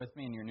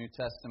in your New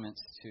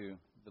Testaments to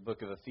the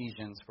book of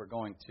Ephesians. We're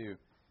going to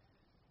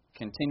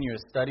continue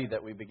a study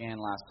that we began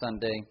last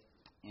Sunday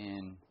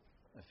in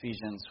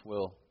Ephesians.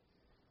 We'll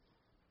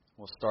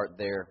start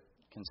there,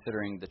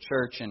 considering the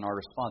church and our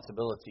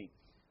responsibility,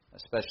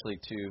 especially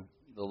to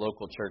the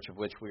local church of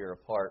which we are a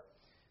part.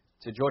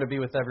 It's a joy to be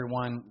with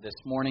everyone this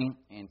morning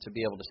and to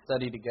be able to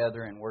study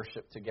together and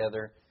worship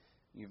together.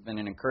 You've been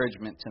an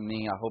encouragement to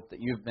me. I hope that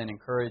you've been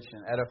encouraged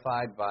and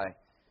edified by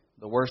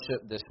the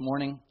worship this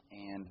morning,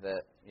 and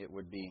that it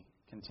would be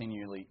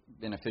continually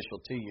beneficial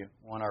to you.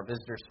 I want our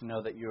visitors to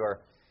know that you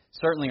are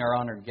certainly our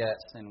honored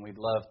guests, and we'd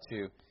love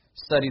to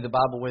study the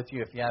Bible with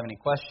you. If you have any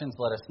questions,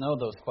 let us know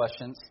those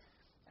questions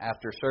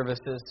after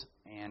services,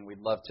 and we'd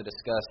love to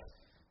discuss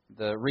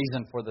the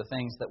reason for the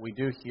things that we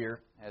do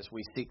here as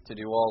we seek to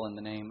do all in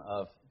the name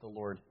of the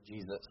Lord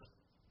Jesus.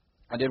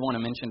 I did want to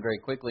mention very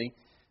quickly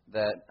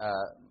that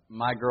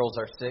my girls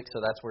are sick, so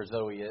that's where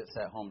Zoe is,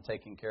 at home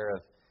taking care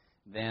of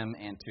them.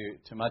 And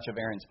to much of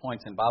Aaron's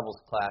points in Bible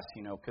class,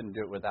 couldn't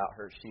do it without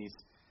her. She's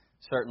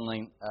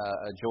certainly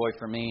a joy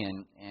for me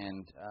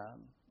and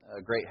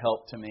a great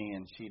help to me,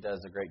 and she does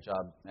a great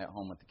job at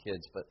home with the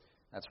kids, but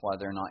that's why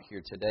they're not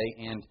here today.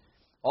 And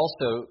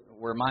also,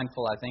 we're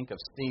mindful, I think, of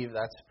Steve.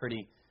 That's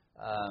pretty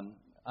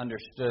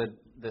understood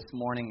this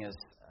morning as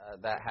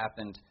that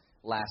happened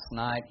last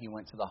night. He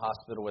went to the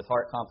hospital with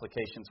heart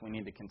complications. We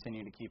need to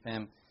continue to keep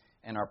him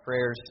in our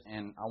prayers.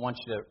 And I want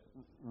you to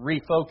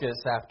refocus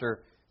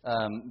after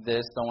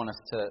this. Don't want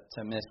us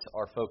to miss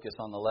our focus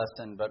on the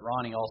lesson. But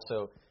Ronnie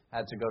also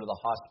had to go to the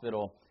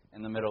hospital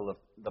in the middle of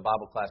the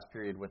Bible class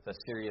period with a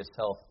serious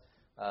health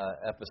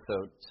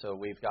episode. So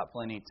we've got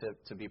plenty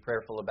to be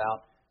prayerful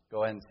about.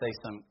 Go ahead and say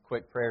some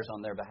quick prayers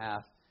on their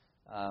behalf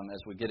as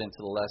we get into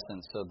the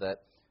lesson, so that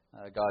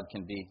God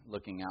can be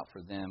looking out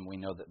for them. We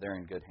know that they're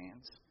in good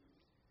hands.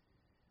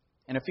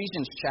 In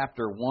Ephesians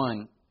chapter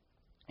 1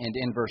 and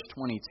in verse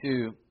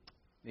 22,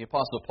 the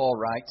Apostle Paul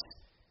writes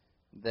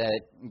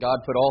that God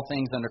put all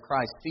things under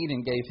Christ's feet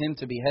and gave Him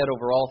to be head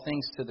over all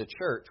things to the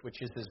church,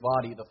 which is His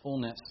body, the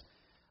fullness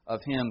of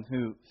Him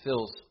who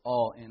fills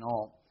all in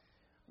all.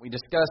 We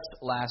discussed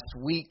last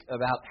week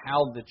about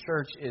how the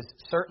church is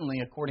certainly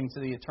according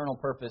to the eternal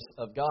purpose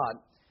of God.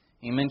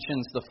 He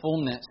mentions the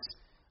fullness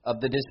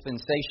of the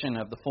dispensation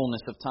of the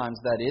fullness of times,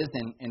 that is,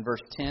 in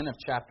verse 10 of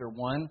chapter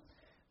 1,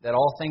 that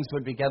all things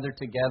would be gathered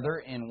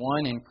together in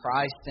one in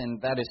Christ,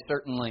 and that is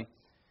certainly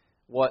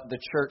what the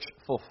church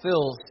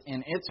fulfills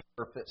in its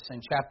purpose. In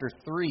chapter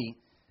 3,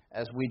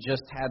 as we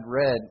just had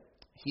read,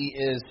 He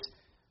is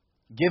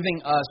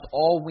giving us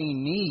all we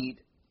need,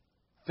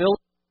 filled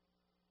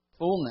with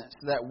fullness,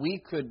 that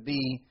we could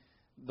be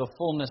the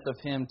fullness of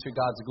Him to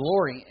God's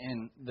glory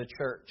in the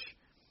church.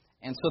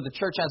 And so the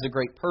church has a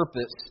great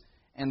purpose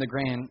in the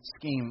grand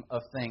scheme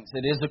of things.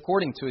 It is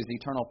according to His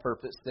eternal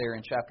purpose there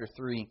in chapter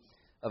 3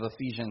 of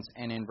Ephesians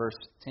and in verse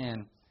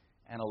 10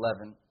 and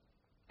 11.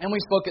 And we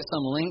spoke at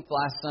some length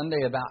last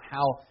Sunday about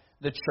how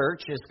the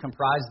church is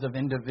comprised of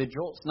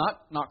individuals,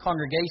 not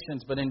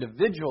congregations, but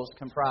individuals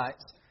comprise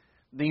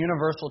the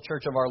universal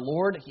church of our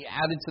Lord. He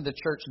added to the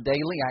church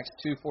daily, Acts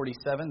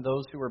 2:47,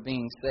 those who were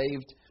being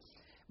saved.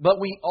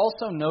 But we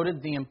also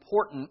noted the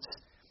importance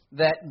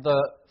that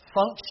the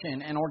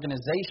function and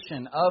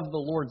organization of the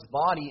Lord's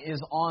body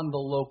is on the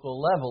local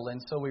level.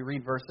 And so we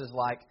read verses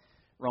like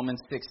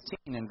Romans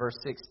 16 and verse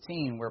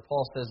 16, where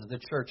Paul says, the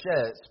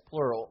churches,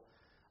 plural,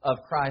 of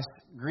Christ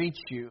greet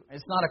you.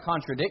 It's not a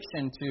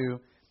contradiction to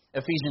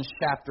Ephesians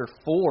chapter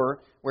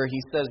 4, where he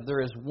says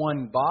there is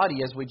one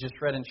body, as we just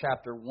read in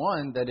chapter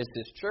 1, that is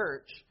His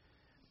church.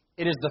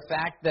 It is the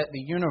fact that the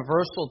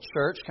universal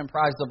church,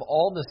 comprised of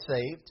all the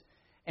saved,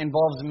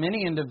 involves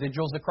many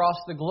individuals across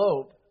the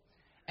globe.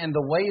 And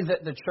the way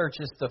that the church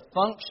is to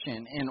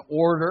function in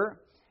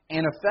order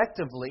and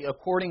effectively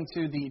according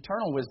to the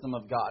eternal wisdom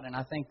of God. And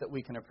I think that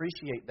we can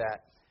appreciate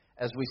that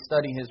as we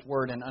study His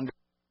Word and understand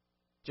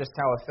just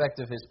how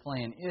effective His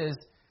plan is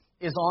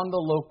on the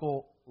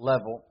local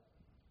level.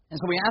 And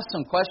so we asked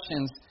some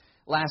questions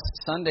last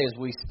Sunday as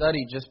we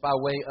studied, just by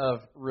way of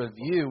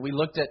review. We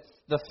looked at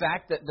the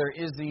fact that there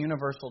is the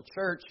universal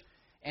church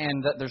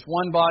and that there's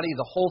one body,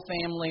 the whole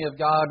family of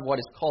God, what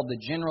is called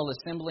the General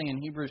Assembly in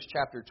Hebrews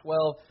chapter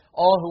 12.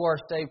 All who are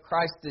saved,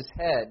 Christ is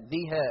head,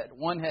 the head,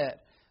 one head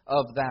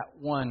of that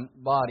one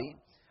body.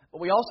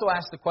 But we also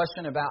asked the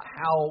question about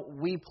how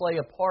we play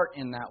a part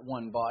in that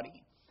one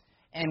body.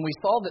 And we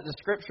saw that the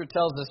Scripture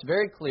tells us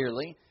very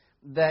clearly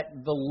that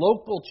the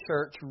local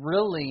church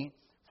really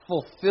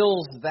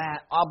fulfills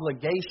that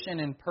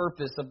obligation and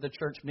purpose of the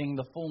church being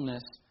the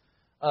fullness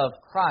of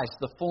Christ,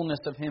 the fullness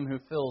of Him who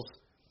fills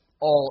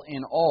all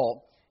in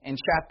all. In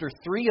chapter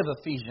 3 of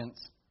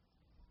Ephesians,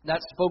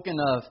 that's spoken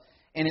of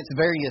in its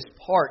various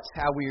parts,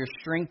 how we are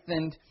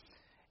strengthened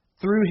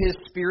through His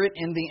Spirit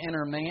in the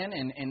inner man,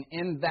 and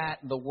in that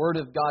the Word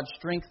of God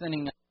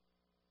strengthening us,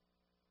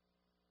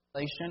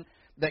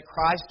 that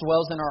Christ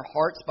dwells in our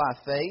hearts by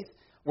faith.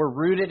 We're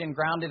rooted and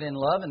grounded in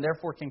love, and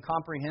therefore can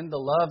comprehend the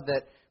love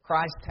that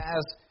Christ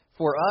has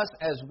for us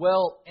as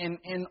well. And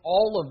in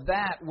all of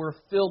that, we're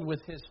filled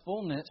with His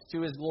fullness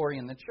to His glory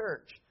in the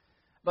church.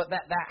 but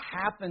that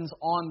happens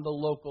on the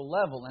local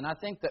level. And I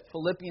think that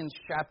Philippians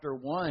chapter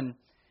 1,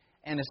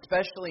 and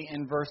especially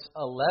in verse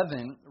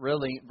 11,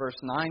 really verse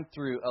 9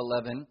 through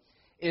 11,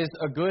 is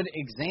a good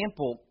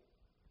example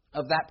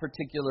of that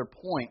particular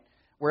point.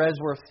 Whereas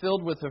we're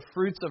filled with the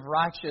fruits of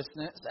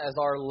righteousness, as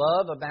our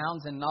love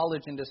abounds in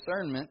knowledge and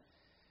discernment,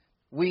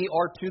 we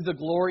are to the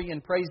glory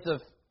and praise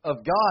of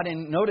God.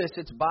 And notice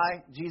it's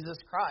by Jesus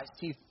Christ.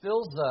 He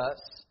fills us,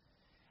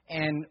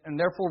 and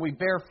therefore we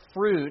bear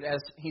fruit.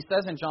 As He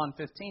says in John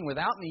 15,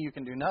 without me you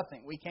can do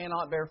nothing. We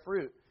cannot bear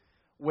fruit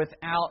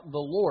without the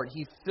Lord.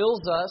 He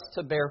fills us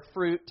to bear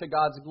fruit to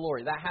God's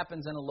glory. That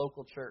happens in a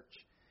local church.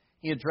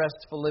 He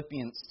addressed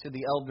Philippians to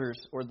the elders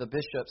or the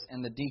bishops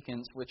and the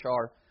deacons, which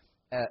are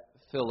at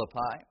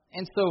Philippi.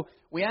 And so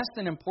we asked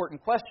an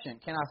important question.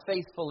 Can I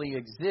faithfully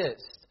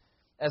exist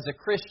as a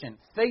Christian?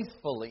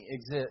 Faithfully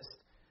exist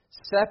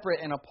separate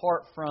and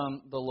apart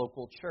from the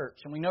local church.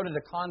 And we noted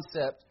a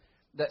concept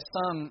that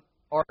some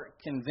are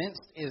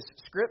convinced is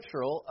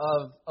scriptural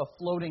of a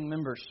floating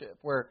membership,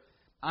 where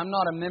I'm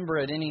not a member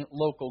at any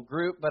local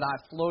group, but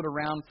I float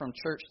around from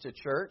church to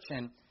church,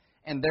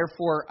 and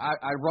therefore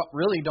I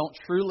really don't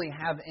truly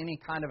have any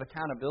kind of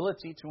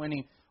accountability to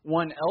any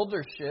one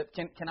eldership.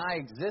 Can I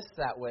exist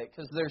that way?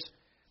 Because there's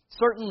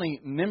certainly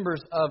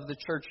members of the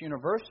Church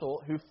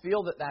Universal who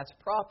feel that that's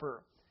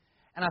proper.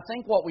 And I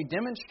think what we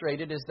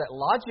demonstrated is that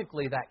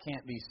logically that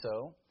can't be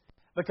so.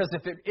 Because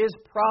if it is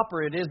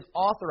proper, it is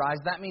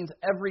authorized, that means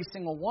every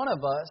single one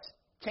of us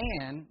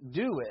can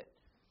do it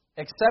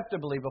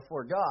acceptably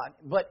before God.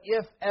 But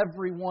if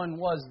everyone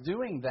was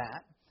doing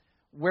that,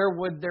 where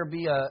would there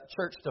be a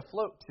church to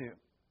float to?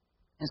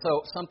 And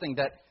so something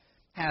that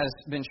has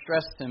been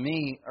stressed to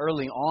me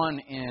early on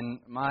in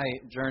my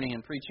journey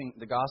in preaching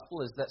the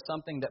gospel is that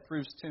something that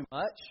proves too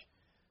much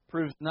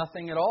proves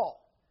nothing at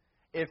all.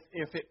 If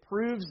it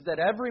proves that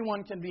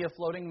everyone can be a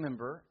floating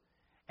member,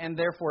 and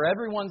therefore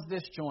everyone's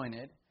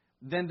disjointed,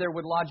 then there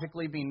would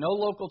logically be no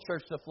local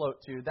church to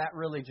float to. That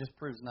really just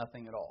proves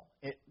nothing at all.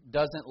 It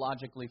doesn't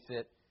logically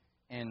fit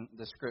in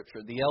the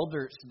Scripture. The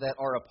elders that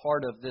are a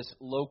part of this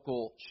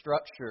local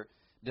structure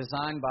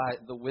designed by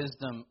the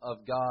wisdom of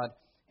God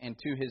and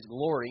to His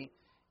glory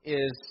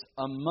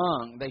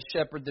they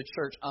shepherd the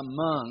church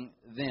among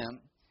them.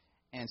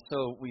 And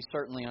so we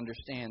certainly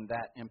understand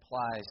that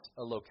implies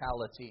a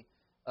locality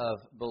of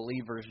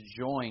believers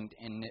joined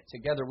and knit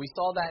together. We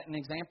saw that in an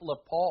example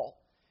of Paul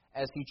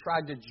as he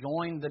tried to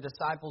join the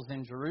disciples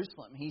in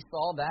Jerusalem. He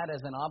saw that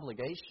as an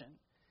obligation,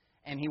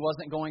 and he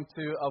wasn't going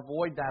to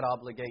avoid that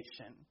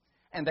obligation.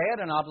 And they had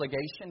an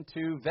obligation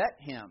to vet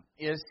him.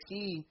 Is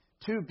he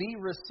to be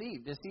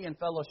received? Is he in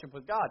fellowship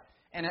with God?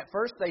 And at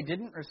first they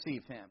didn't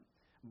receive him.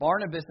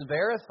 Barnabas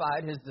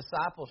verified his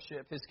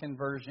discipleship, his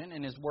conversion,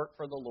 and his work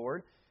for the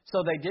Lord.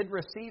 So they did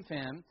receive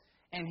him,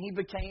 and he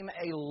became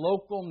a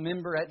local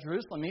member at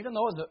Jerusalem, even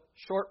though it was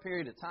a short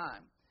period of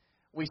time.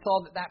 We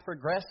saw that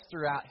progressed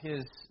throughout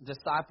his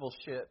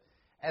discipleship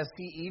as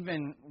he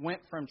even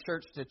went from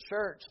church to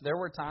church. There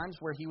were times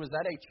where he was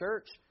at a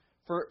church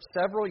for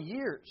several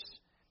years,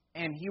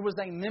 and he was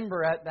a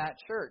member at that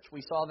church.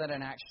 We saw that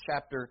in Acts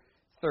chapter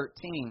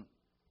 13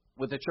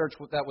 with the church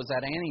that was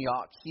at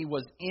Antioch. He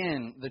was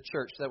in the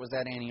church that was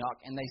at Antioch,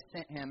 and they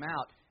sent him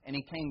out. And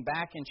he came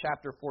back in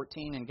chapter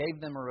 14 and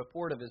gave them a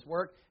report of his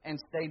work and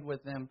stayed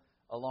with them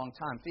a long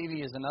time.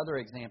 Phoebe is another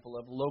example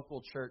of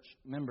local church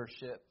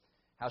membership.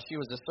 How she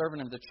was a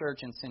servant of the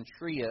church in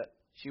Centuria.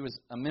 She was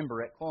a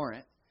member at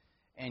Corinth.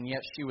 And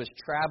yet she was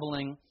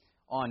traveling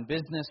on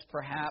business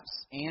perhaps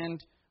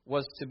and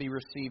was to be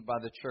received by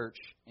the church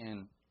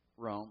in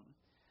Rome.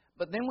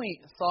 But then we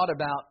thought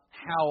about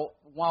how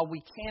while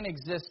we can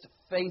exist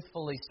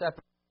faithfully separate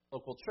from the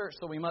local church,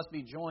 so we must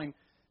be joined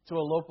to a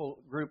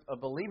local group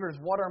of believers,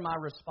 what are my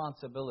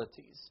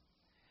responsibilities?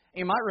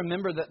 You might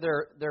remember that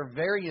there are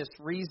various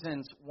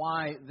reasons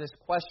why this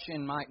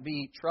question might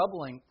be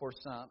troubling for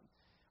some,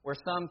 where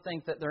some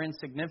think that they're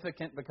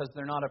insignificant because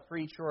they're not a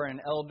preacher or an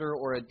elder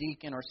or a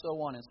deacon or so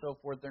on and so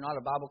forth. They're not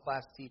a Bible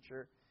class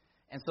teacher,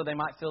 and so they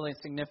might feel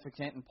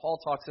insignificant. And Paul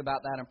talks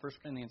about that in 1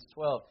 Corinthians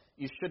 12.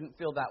 You shouldn't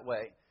feel that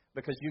way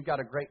because you've got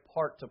a great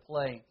part to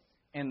play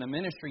in the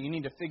ministry. You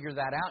need to figure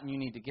that out and you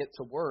need to get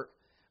to work.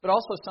 But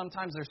also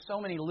sometimes there's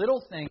so many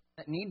little things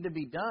that need to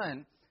be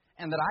done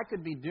and that I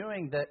could be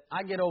doing that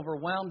I get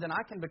overwhelmed and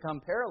I can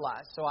become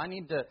paralyzed. So I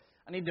need to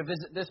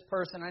visit this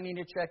person. I need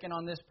to check in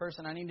on this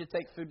person. I need to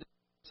take food to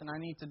this person. I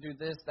need to do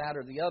this, that,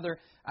 or the other.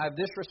 I have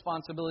this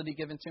responsibility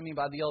given to me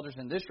by the elders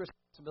and this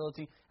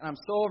responsibility. And I'm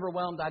so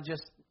overwhelmed I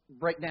just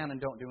break down and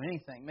don't do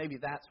anything. Maybe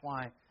that's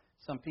why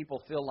some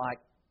people feel like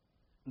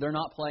they're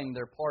not playing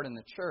their part in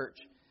the church.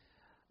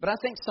 But I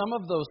think some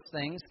of those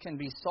things can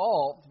be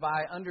solved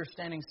by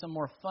understanding some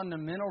more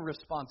fundamental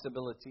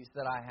responsibilities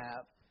that I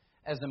have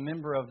as a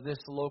member of this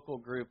local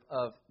group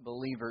of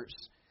believers.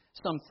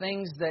 Some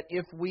things that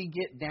if we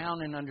get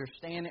down and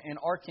understand and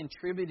are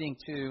contributing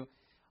to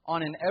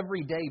on an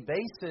everyday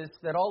basis,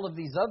 that all of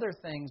these other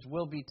things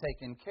will be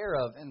taken care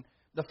of. And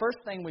the first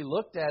thing we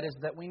looked at is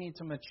that we need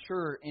to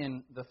mature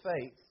in the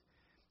faith.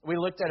 We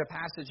looked at a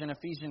passage in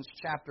Ephesians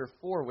chapter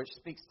 4 which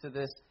speaks to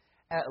this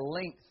at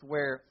length,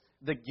 where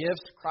the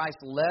gifts Christ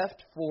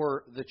left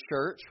for the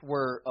church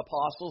were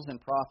apostles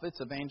and prophets,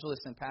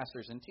 evangelists and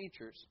pastors and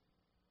teachers.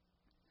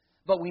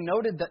 But we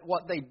noted that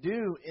what they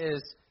do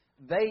is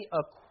they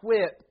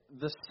equip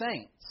the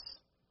saints.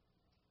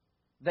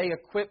 They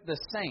equip the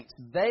saints.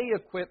 They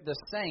equip the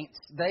saints.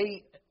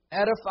 They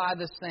edify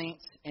the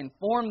saints,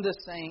 inform the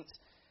saints,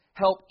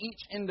 help each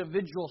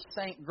individual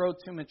saint grow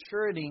to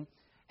maturity.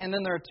 And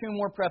then there are two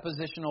more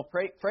prepositional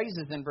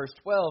phrases in verse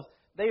 12.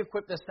 They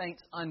equip the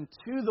saints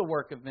unto the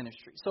work of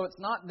ministry. So it's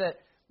not that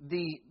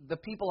the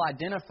people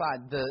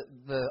identified,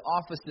 the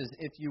offices,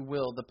 if you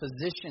will, the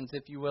positions,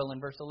 if you will, in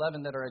verse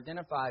 11 that are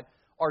identified,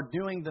 are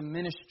doing the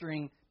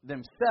ministering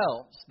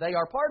themselves. They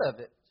are part of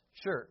it,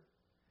 sure.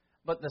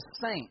 But the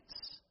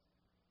saints,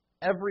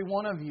 every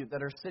one of you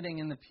that are sitting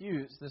in the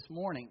pews this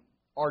morning,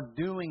 are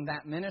doing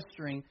that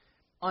ministering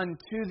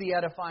unto the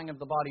edifying of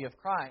the body of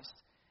Christ.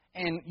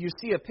 And you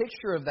see a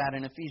picture of that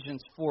in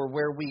Ephesians 4,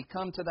 where we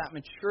come to that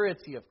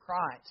maturity of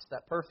Christ,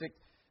 that perfect,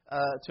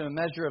 to a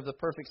measure of the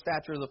perfect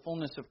stature of the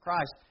fullness of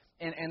Christ.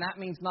 And that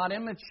means not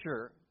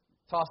immature,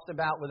 tossed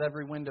about with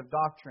every wind of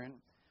doctrine,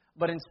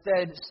 but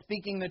instead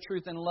speaking the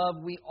truth in love.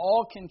 We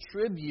all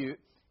contribute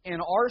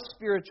in our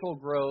spiritual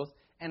growth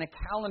and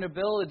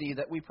accountability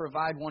that we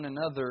provide one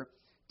another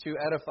to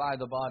edify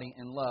the body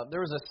in love. There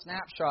was a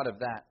snapshot of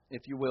that,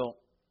 if you will,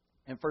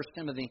 in 1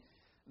 Timothy,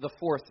 the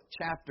 4th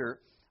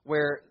chapter,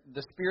 where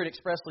the Spirit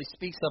expressly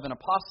speaks of an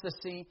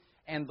apostasy,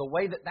 and the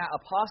way that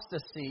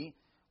apostasy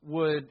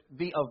would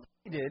be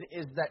avoided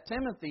is that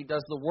Timothy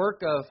does the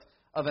work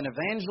of an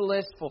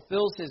evangelist,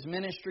 fulfills his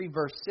ministry.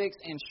 Verse 6,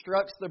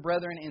 instructs the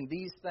brethren in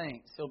these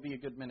things. He'll be a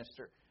good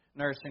minister,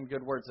 nourishing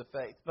good words of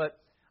faith. But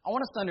I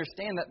want us to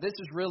understand that this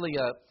is really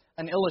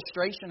an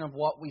illustration of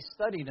what we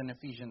studied in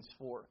Ephesians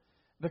 4.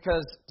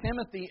 Because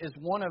Timothy is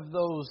one of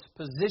those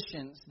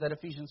positions that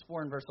Ephesians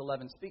 4 and verse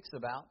 11 speaks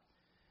about.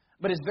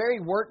 But his very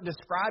work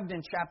described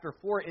in chapter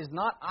 4 is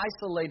not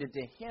isolated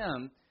to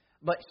him,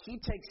 but he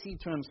takes heed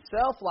to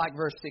himself, like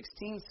verse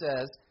 16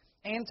 says,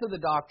 and to the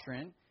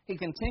doctrine. He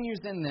continues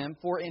in them,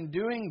 for in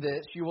doing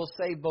this you will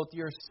save both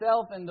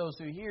yourself and those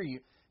who hear you.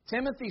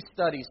 Timothy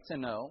studies to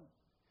know,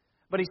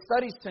 but he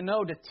studies to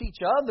know to teach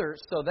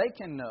others so they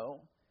can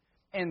know.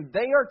 And they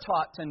are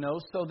taught to know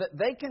so that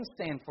they can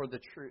stand for the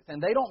truth. And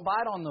they don't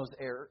bite on those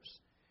errors.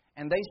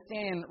 And they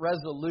stand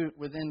resolute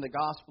within the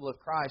gospel of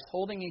Christ,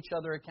 holding each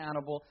other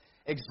accountable,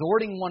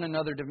 exhorting one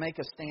another to make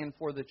a stand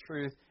for the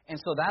truth. And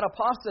so that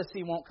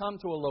apostasy won't come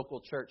to a local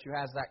church who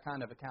has that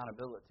kind of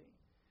accountability.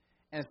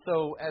 And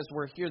so as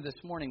we're here this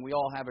morning, we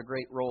all have a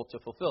great role to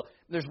fulfill.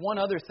 There's one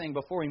other thing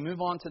before we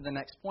move on to the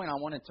next point I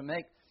wanted to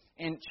make.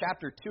 In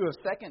chapter 2 of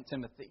 2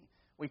 Timothy,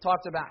 we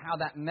talked about how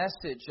that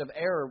message of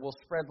error will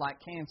spread like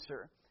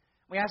cancer.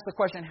 We asked the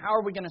question, how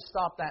are we going to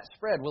stop that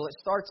spread? Well, it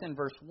starts in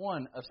verse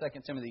 1 of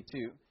 2 Timothy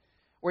 2,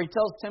 where he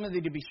tells Timothy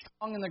to be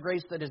strong in the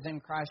grace that is in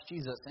Christ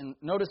Jesus. And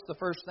notice the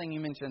first thing he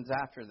mentions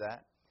after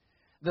that.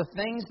 The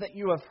things that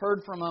you have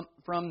heard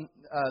from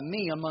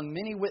me among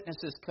many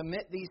witnesses,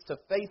 commit these to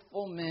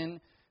faithful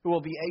men who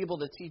will be able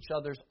to teach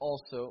others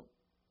also.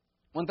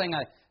 One thing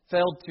I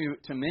failed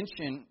to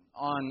mention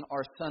on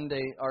our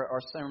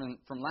sermon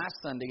from last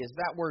Sunday is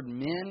that word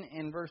men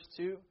in verse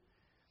 2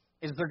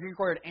 is the Greek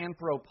word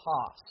anthropos.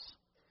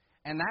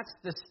 And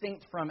that's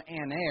distinct from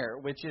aner,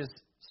 which is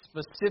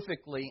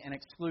specifically and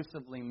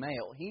exclusively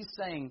male. He's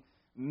saying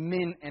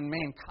men and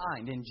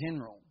mankind in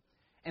general.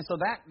 And so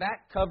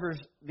that covers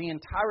the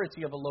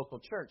entirety of a local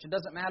church. It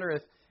doesn't matter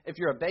if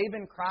you're a babe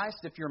in Christ,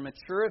 if you're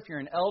mature, if you're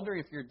an elder,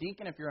 if you're a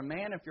deacon, if you're a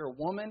man, if you're a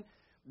woman.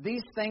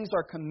 These things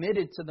are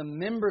committed to the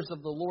members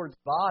of the Lord's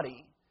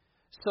body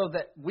so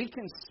that we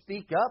can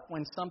speak up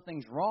when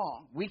something's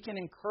wrong. We can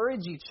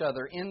encourage each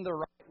other in the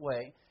right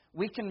way.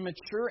 We can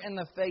mature in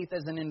the faith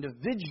as an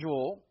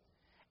individual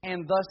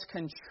and thus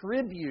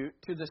contribute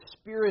to the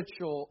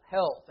spiritual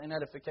health and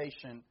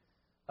edification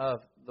of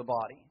the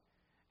body.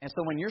 And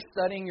so when you're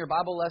studying your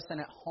Bible lesson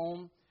at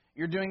home,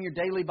 you're doing your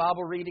daily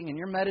Bible reading and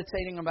you're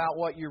meditating about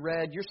what you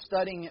read, you're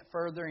studying it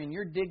further and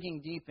you're digging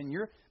deep and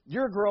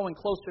you're growing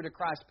closer to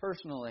Christ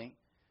personally,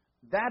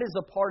 that is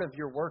a part of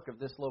your work of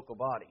this local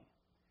body.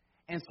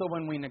 And so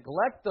when we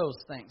neglect those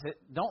things,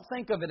 don't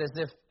think of it as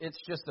if it's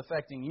just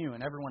affecting you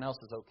and everyone else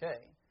is okay.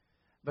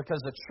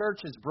 Because the church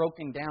is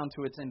broken down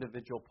to its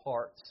individual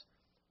parts.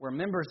 We're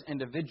members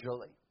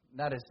individually.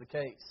 That is the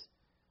case.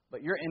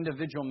 But your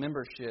individual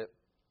membership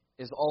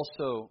is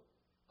also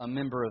a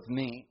member of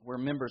me. We're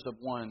members of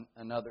one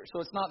another. So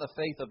it's not the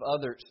faith of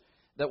others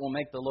that will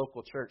make the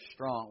local church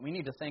strong. We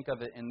need to think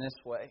of it in this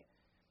way.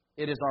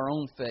 It is our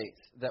own faith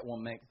that will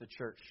make the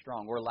church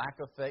strong, or lack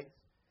of faith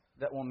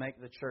that will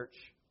make the church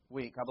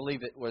weak. I believe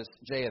it was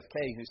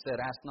JFK who said,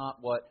 ask not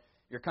what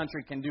your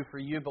country can do for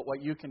you, but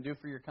what you can do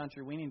for your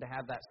country. We need to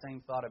have that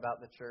same thought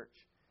about the church.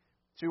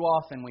 Too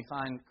often we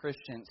find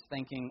Christians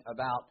thinking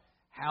about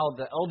how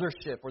the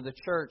eldership or the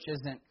church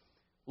isn't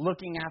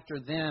looking after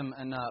them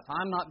enough.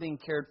 I'm not being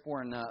cared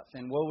for enough,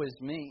 and woe is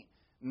me.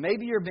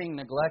 Maybe you're being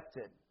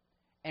neglected.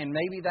 And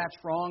maybe that's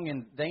wrong,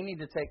 and they need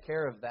to take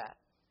care of that.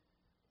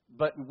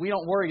 But we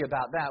don't worry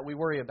about that. We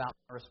worry about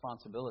our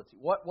responsibility.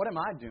 What am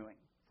I doing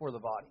for the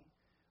body?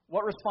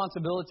 What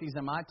responsibilities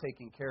am I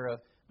taking care of?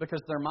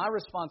 Because they're my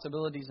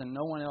responsibilities and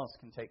no one else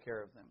can take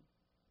care of them.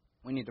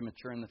 We need to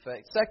mature in the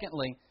faith.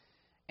 Secondly,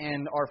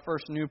 and our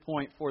first new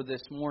point for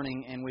this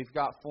morning, and we've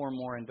got 4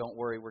 more, and don't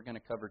worry, we're going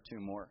to cover 2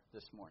 more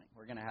this morning.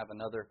 We're going to have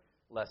another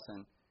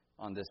lesson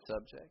on this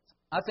subject.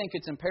 I think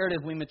it's imperative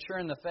we mature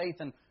in the faith,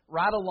 and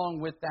right along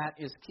with that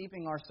is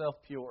keeping ourselves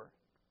pure.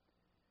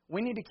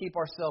 We need to keep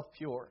ourselves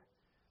pure.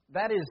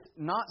 That is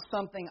not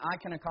something I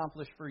can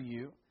accomplish for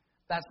you.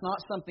 That's not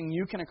something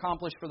you can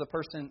accomplish for the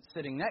person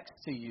sitting next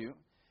to you.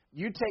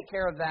 You take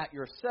care of that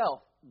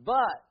yourself. But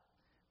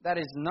that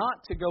is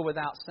not to go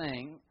without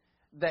saying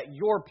that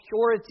your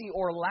purity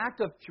or lack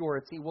of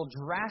purity will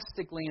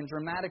drastically and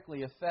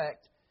dramatically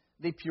affect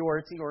the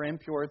purity or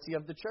impurity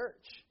of the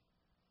church.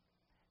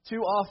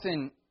 Too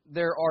often,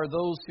 there are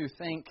those who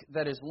think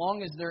that as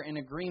long as they're in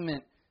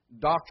agreement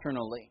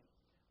doctrinally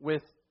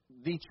with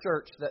the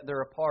church that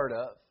they're a part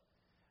of,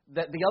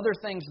 that the other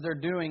things they're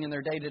doing in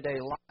their day-to-day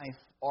life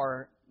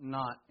are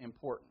not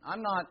important.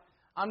 I'm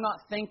not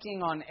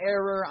thinking on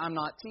error. I'm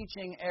not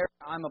teaching error.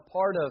 I'm a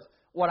part of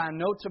what I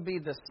know to be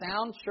the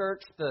sound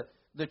church,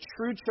 the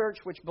true church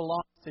which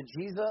belongs to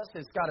Jesus.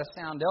 It's got a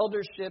sound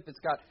eldership. It's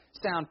got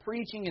sound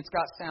preaching. It's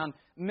got sound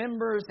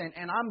members.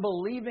 And I'm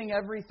believing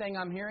everything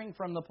I'm hearing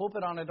from the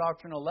pulpit on a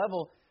doctrinal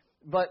level.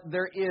 But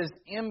there is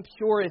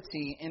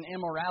impurity and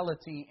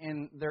immorality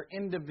in their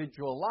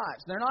individual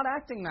lives. They're not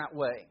acting that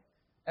way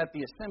at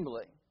the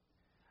assembly.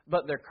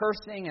 But they're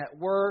cursing at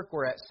work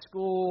or at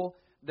school.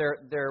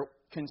 They're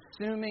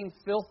consuming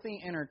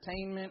filthy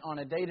entertainment on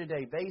a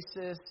day-to-day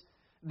basis.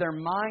 Their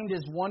mind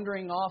is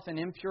wandering off in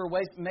impure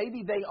ways.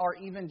 Maybe they are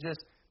even just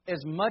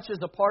as much as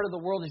a part of the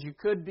world as you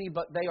could be,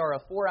 but they are a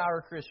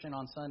 4-hour Christian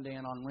on Sunday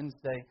and on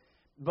Wednesday.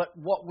 But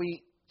what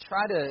we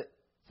try to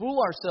fool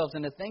ourselves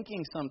into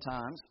thinking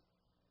sometimes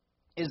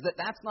is that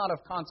that's not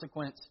of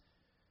consequence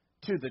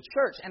to the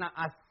church. And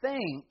I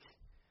think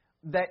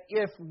that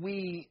if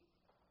we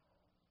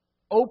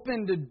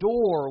opened a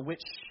door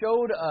which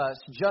showed us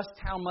just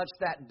how much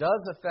that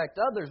does affect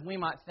others, we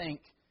might think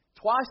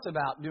twice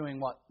about doing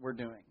what we're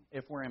doing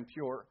if we're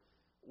impure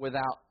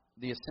without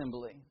the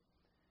assembly.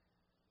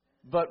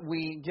 But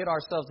we get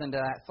ourselves into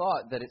that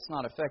thought that it's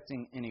not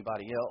affecting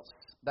anybody else.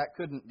 That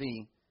couldn't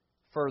be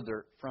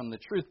further from the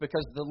truth,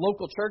 because the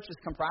local church is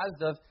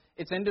comprised of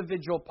its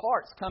individual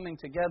parts coming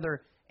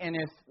together, and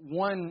if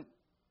one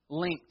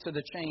link to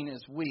the chain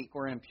is weak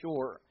or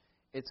impure,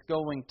 it's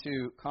going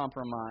to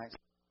compromise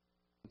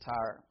the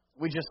entire.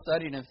 We just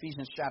studied in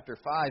Ephesians chapter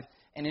 5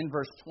 and in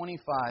verse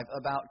 25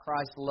 about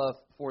Christ's love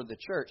for the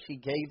church. He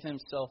gave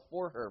Himself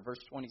for her, verse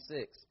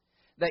 26,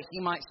 that He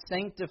might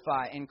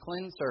sanctify and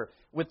cleanse her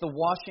with the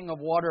washing of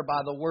water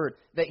by the word,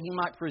 that He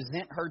might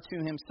present her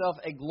to Himself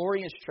a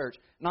glorious church,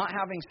 not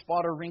having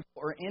spot or wrinkle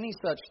or any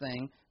such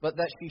thing, but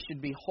that she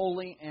should be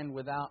holy and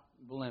without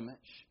blemish.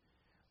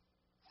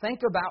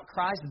 Think about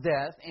Christ's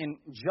death and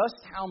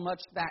just how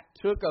much that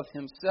took of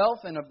Himself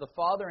and of the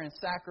Father in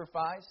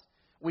sacrifice.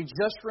 We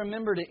just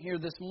remembered it here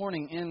this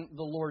morning in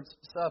the Lord's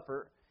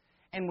Supper.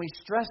 And we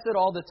stress it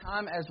all the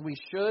time, as we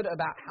should,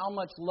 about how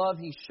much love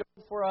He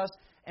showed for us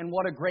and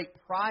what a great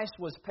price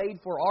was paid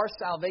for our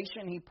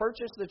salvation. He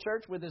purchased the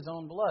church with His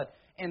own blood.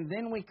 And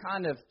then we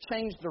kind of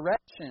change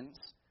directions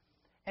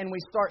and we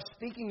start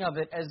speaking of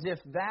it as if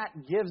that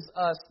gives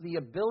us the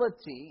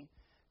ability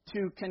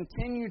to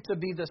continue to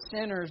be the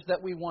sinners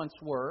that we once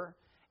were,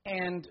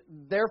 and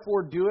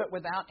therefore do it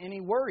without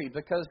any worry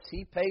because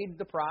He paid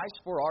the price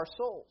for our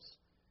souls.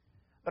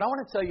 But I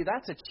want to tell you,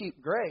 that's a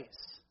cheap grace.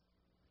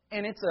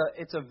 And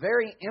it's a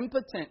very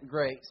impotent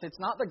grace. It's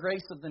not the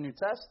grace of the New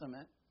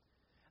Testament.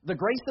 The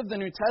grace of the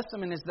New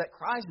Testament is that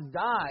Christ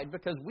died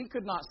because we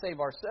could not save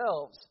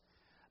ourselves.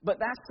 But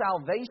that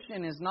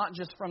salvation is not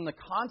just from the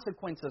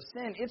consequence of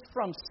sin. It's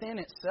from sin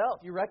itself.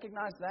 You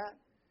recognize that?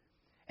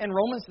 In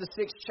Romans, the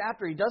 6th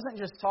chapter, he doesn't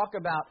just talk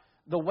about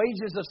the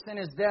wages of sin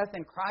is death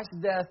and Christ's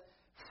death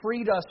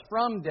freed us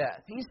from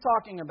death. He's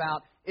talking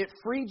about it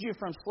freed you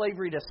from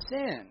slavery to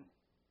sin.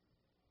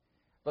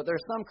 But there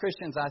are some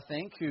Christians, I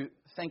think, who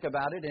think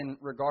about it in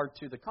regard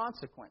to the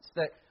consequence.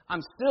 That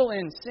I'm still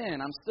in sin.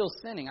 I'm still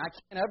sinning. I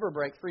can't ever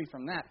break free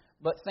from that.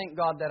 But thank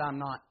God that I'm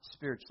not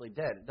spiritually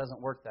dead. It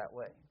doesn't work that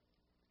way.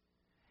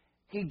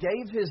 He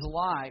gave His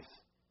life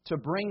to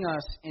bring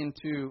us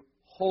into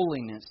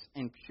holiness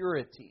and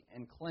purity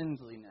and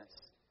cleanliness.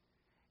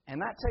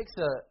 And that takes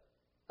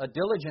a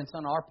diligence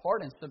on our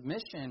part and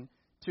submission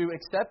to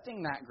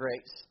accepting that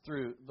grace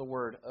through the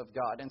Word of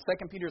God. In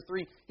 2 Peter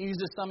 3, he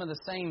uses some of the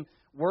same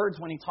words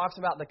when he talks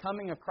about the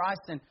coming of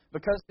Christ. And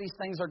because these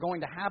things are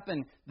going to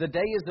happen, the day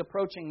is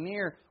approaching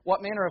near.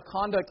 What manner of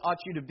conduct ought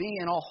you to be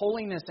in all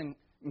holiness and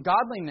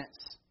godliness,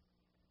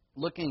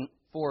 looking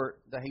for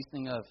the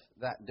hastening of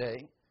that day?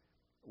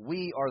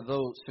 We are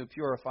those who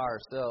purify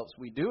ourselves.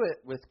 We do it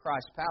with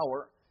Christ's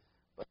power,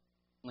 but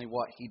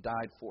what He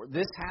died for.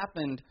 This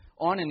happened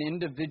on an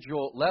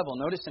individual level.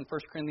 Notice in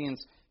 1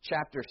 Corinthians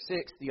chapter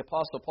 6, the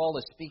Apostle Paul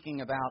is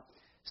speaking about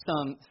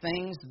some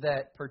things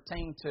that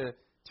pertain to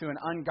an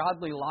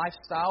ungodly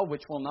lifestyle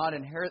which will not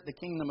inherit the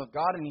kingdom of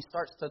God. And he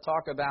starts to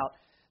talk about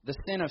the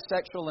sin of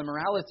sexual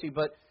immorality.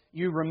 But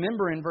you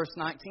remember in verse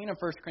 19 of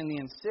 1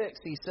 Corinthians 6,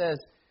 he says,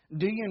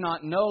 do you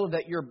not know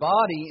that your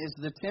body is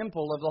the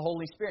temple of the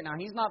Holy Spirit? Now,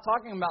 he's not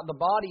talking about the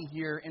body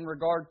here in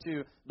regard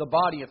to the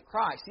body of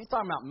Christ. He's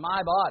talking about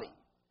my body.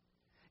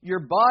 Your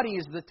body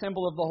is the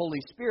temple of the Holy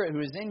Spirit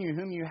who is in you,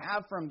 whom you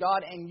have from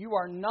God, and you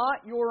are not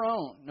your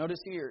own. Notice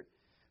here,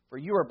 for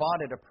you are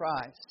bought at a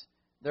price.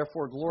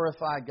 Therefore,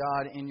 glorify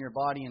God in your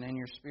body and in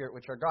your spirit,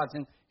 which are God's.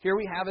 And here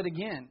we have it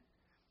again.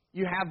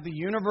 You have the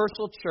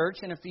universal church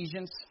in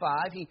Ephesians 5.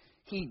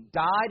 He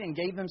died and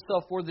gave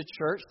Himself for the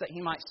church that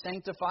He might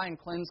sanctify and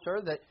cleanse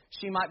her, that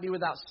she might be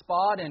without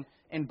spot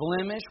and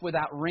blemish,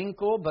 without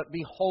wrinkle, but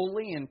be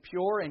holy and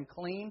pure and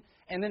clean.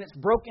 And then it's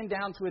broken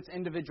down to its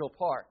individual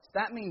parts.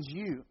 That means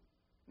you.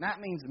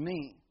 That means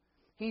me.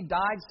 He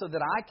died so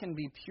that I can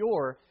be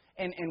pure.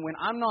 And when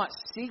I'm not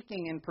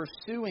seeking and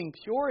pursuing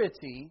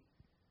purity,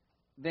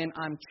 then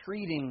I'm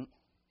treating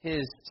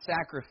His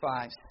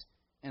sacrifice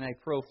in a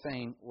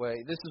profane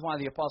way. This is why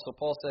the Apostle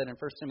Paul said in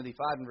 1 Timothy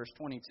 5 and verse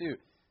 22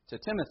 to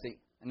Timothy,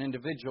 an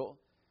individual,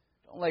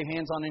 don't lay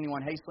hands on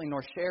anyone hastily,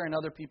 nor share in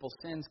other people's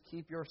sins.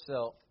 Keep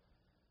yourself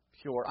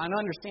pure. I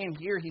understand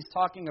here he's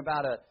talking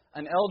about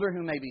an elder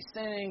who may be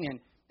sinning,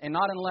 and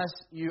not unless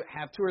you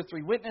have 2 or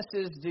 3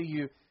 witnesses do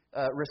you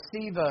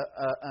receive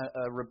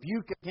a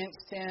rebuke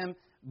against him,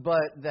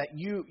 but that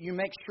you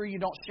make sure you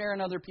don't share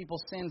in other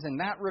people's sins in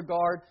that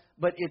regard.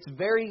 But it's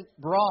very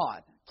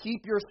broad.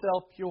 Keep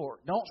yourself pure.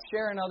 Don't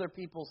share in other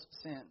people's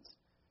sins.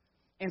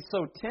 And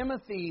so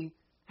Timothy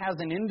has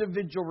an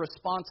individual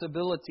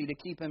responsibility to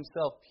keep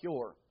himself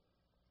pure.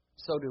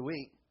 So do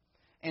we.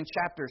 In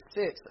chapter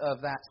 6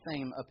 of that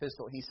same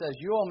epistle, he says,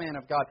 you, O man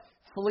of God,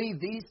 flee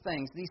these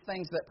things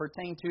that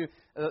pertain to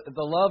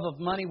the love of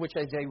money, which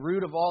is a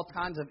root of all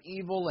kinds of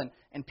evil,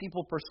 and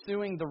people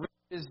pursuing the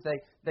riches,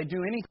 they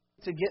do anything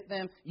to get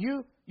them.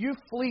 You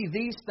flee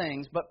these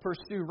things, but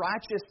pursue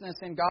righteousness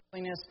and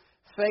godliness,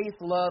 faith,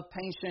 love,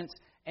 patience,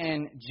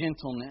 and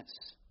gentleness.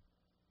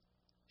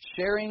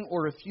 Sharing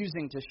or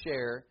refusing to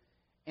share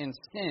in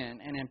sin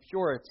and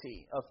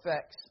impurity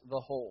affects the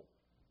whole.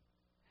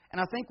 And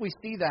I think we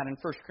see that in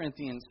 1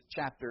 Corinthians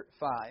chapter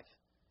 5.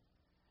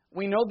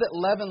 We know that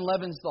leaven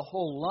leavens the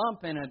whole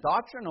lump in a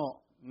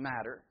doctrinal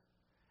matter.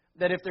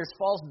 That if there's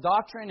false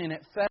doctrine and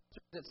it festers,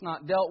 it's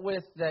not dealt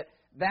with,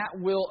 that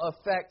will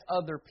affect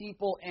other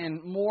people,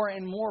 and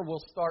more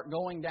will start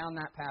going down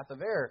that path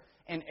of error.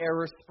 And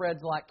error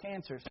spreads like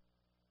cancer.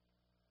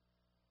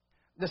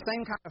 The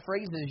same kind of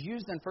phrase is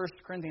used in 1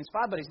 Corinthians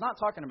 5, but he's not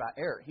talking about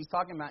error. He's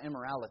talking about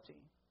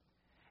immorality.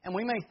 And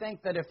we may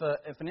think that if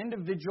an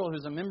individual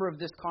who's a member of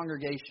this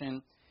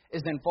congregation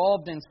is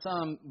involved in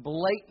some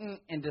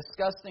blatant and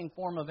disgusting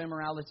form of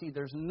immorality,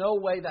 there's no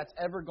way that's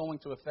ever going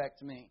to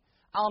affect me.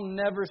 I'll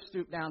never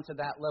stoop down to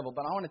that level.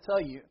 But I want to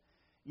tell you,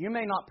 you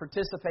may not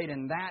participate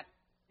in that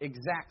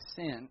exact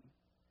sin.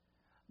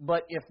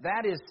 But if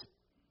that is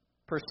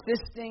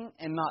persisting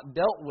and not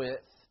dealt with,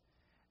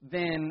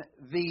 then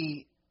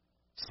the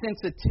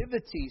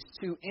sensitivities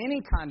to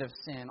any kind of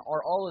sin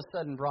are all of a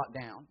sudden brought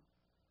down.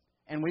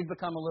 And we've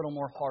become a little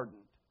more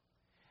hardened.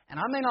 And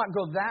I may not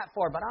go that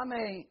far, but I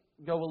may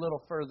go a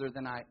little further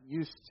than I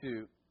used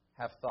to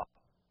have thought.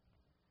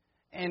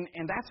 And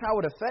that's how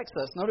it affects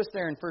us. Notice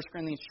there in 1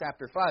 Corinthians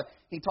chapter 5,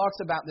 he talks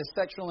about this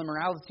sexual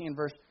immorality in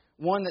verse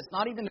 1 that's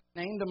not even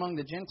named among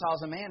the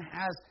Gentiles. A man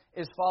has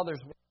his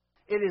father's wife.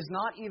 It is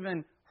not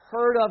even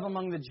heard of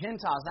among the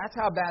Gentiles. That's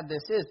how bad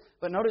this is.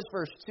 But notice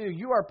verse 2,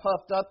 you are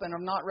puffed up and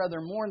have not rather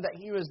mourned that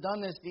he who has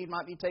done this deed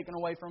might be taken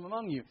away from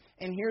among you.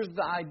 And here's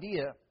the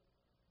idea.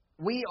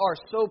 We are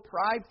so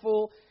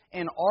prideful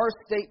in our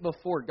state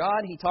before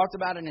God. He talked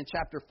about it in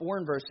chapter 4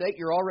 and verse 8.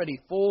 You're already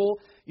full.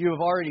 You're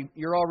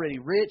already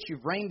rich.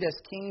 You've reigned as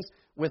kings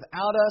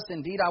without us.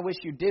 Indeed, I wish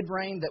you did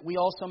reign, that we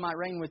also might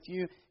reign with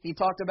you. He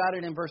talked about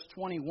it in verse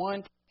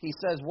 21. He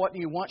says, what do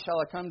you want? Shall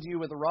I come to you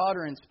with a rod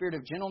or in spirit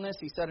of gentleness?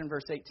 He said in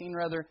verse 18,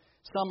 rather,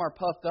 some are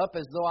puffed up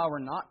as though I were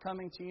not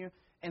coming to you.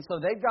 And so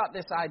they've got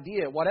this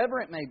idea, whatever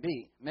it may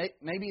be.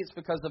 Maybe it's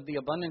because of the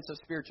abundance of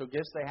spiritual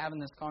gifts they have in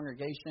this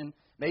congregation.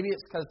 Maybe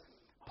it's because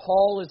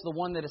Paul is the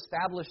one that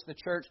established the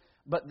church.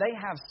 But they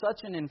have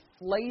such an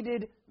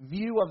inflated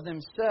view of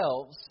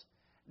themselves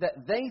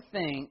that they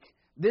think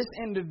this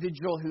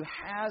individual who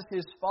has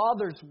his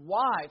father's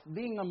wife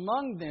being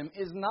among them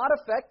is not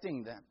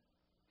affecting them.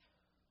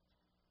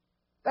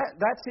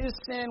 That's his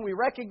sin. We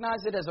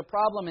recognize it as a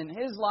problem in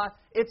his life.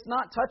 It's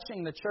not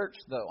touching the church,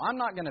 though. I'm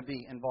not going to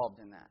be involved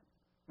in that.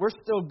 We're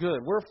still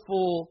good. We're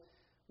full.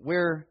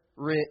 We're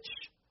rich.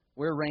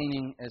 We're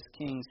reigning as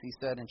kings, he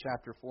said in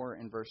chapter 4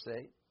 and verse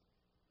 8.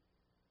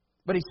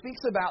 But he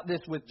speaks about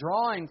this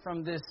withdrawing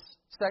from this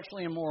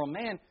sexually immoral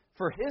man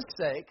for his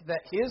sake,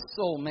 that his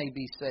soul may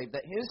be saved,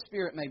 that his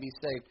spirit may be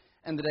saved,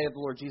 and the day of the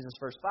Lord Jesus,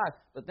 verse 5.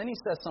 But then he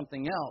says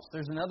something else.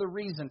 There's another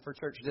reason for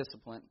church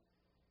discipline.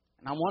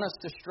 And I want us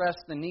to stress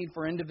the need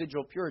for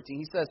individual purity.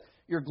 He says,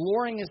 your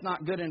glorying is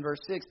not good in verse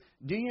 6.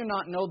 Do you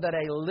not know that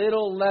a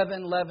little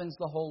leaven leavens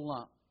the whole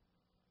lump?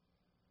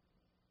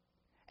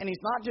 And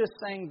he's not just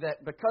saying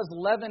that because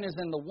leaven is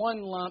in the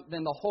one lump,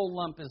 then the whole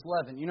lump is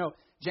leaven. You know,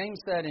 James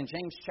said in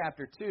James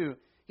chapter 2,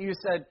 he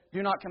said,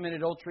 do not commit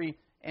adultery.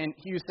 And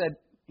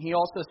he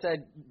also said,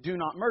 do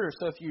not murder.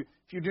 So if you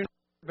do not,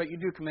 but you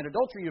do commit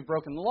adultery, you've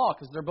broken the law,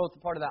 because they're both a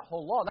part of that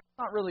whole law. That's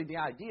not really the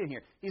idea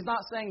here. He's not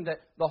saying that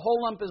the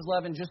whole lump is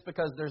leaven just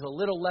because there's a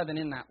little leaven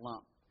in that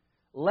lump.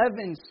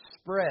 Leaven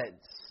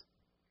spreads.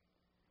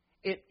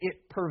 It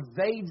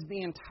pervades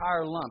the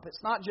entire lump.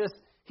 It's not just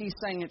he's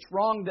saying it's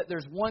wrong that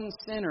there's one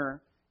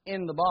sinner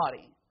in the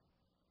body.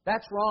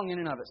 That's wrong in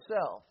and of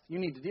itself. You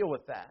need to deal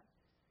with that.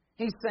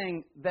 He's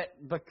saying that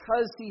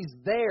because he's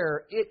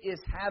there, it is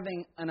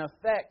having an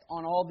effect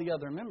on all the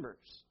other members.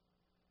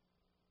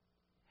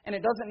 And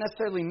it doesn't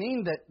necessarily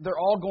mean that they're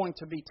all going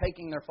to be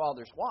taking their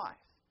father's wife.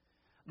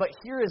 But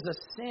here is a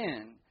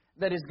sin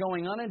that is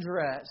going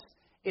unaddressed,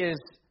 is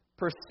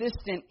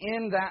persistent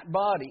in that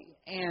body,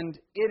 and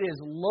it is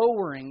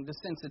lowering the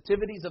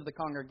sensitivities of the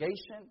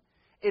congregation.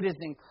 It is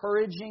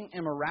encouraging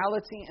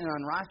immorality and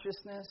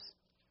unrighteousness.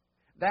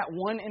 That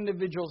one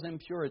individual's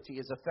impurity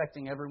is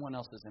affecting everyone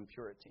else's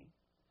impurity.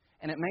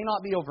 And it may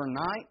not be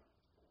overnight,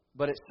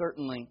 but it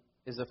certainly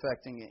is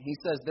affecting it. He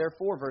says,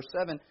 therefore, verse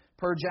 7,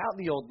 purge out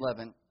the old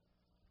leaven,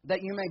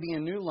 that you may be a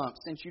new lump,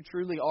 since you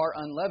truly are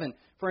unleavened.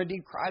 For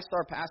indeed Christ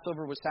our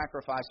Passover was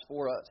sacrificed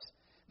for us.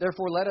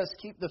 Therefore let us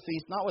keep the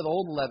feast not with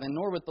old leaven,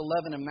 nor with the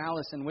leaven of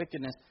malice and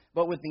wickedness,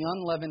 but with the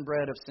unleavened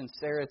bread of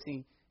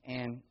sincerity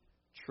and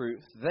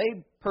truth.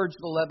 They purged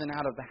the leaven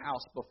out of the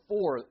house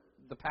before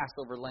the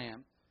Passover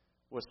lamb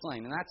was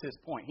slain. And that's his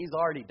point. He's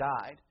already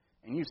died,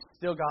 and you've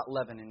still got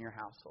leaven in your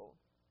household.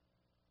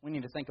 We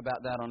need to think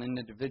about that on an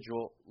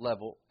individual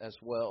level as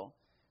well.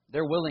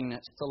 Their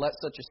willingness to let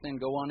such a sin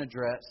go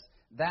unaddressed,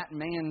 that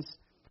man's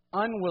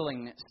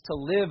unwillingness to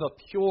live a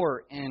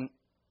pure and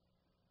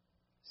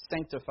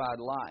sanctified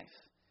life,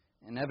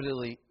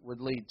 inevitably would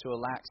lead to a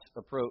lax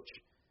approach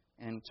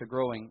and to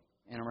growing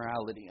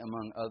immorality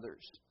among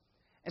others.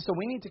 And so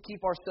we need to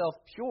keep ourselves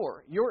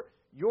pure.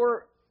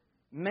 Your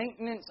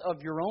maintenance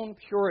of your own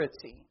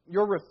purity,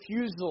 your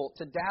refusal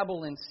to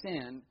dabble in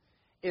sin,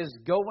 is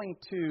going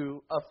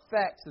to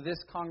affect this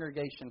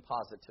congregation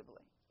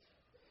positively.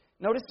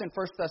 Notice in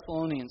 1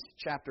 Thessalonians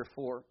chapter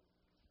 4.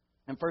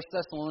 In 1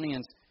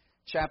 Thessalonians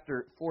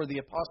chapter 4, the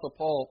Apostle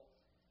Paul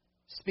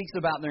speaks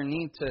about their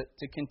need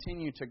to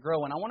continue to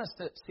grow. And I want us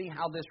to see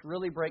how this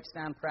really breaks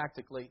down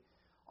practically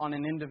on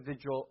an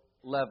individual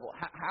level.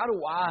 How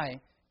do I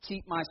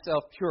keep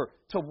myself pure?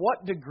 To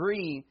what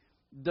degree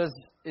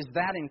is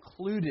that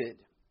included,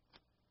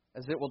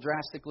 as it will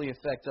drastically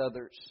affect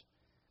others?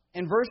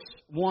 In verse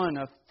 1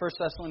 of 1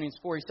 Thessalonians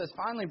 4, he says,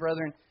 finally,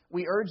 brethren,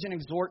 we urge and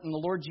exhort in the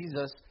Lord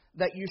Jesus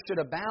that you should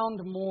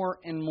abound more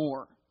and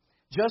more,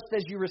 just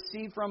as you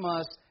receive from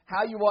us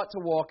how you ought to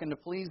walk and to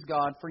please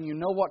God, for you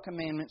know what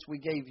commandments we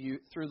gave you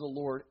through the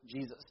Lord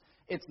Jesus.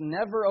 It's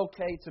never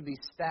okay to be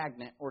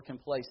stagnant or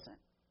complacent.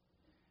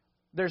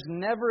 There's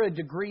never a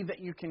degree that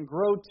you can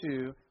grow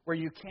to where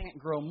you can't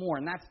grow more.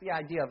 And that's the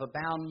idea of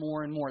abound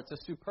more and more. It's a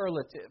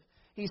superlative.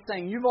 He's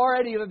saying, you've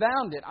already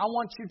abounded. I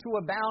want you to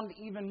abound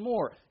even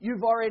more.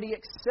 You've already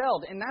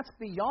excelled. And that's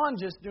beyond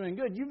just doing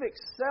good. You've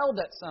excelled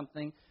at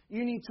something.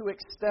 You need to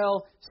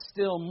excel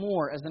still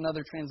more, as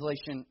another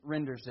translation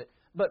renders it.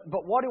 But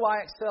what do I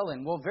excel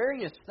in? Well,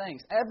 various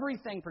things.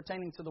 Everything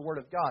pertaining to the Word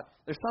of God.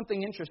 There's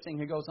something interesting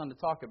he goes on to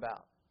talk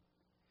about.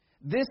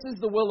 This is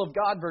the will of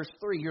God, verse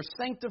 3, your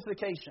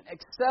sanctification.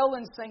 Excel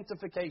in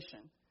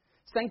sanctification.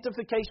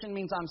 Sanctification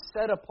means I'm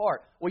set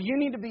apart. Well, you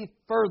need to be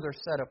further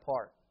set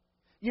apart.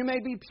 You may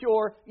be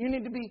pure, you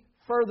need to be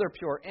further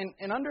pure.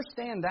 And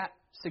understand that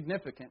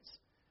significance.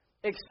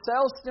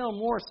 Excel still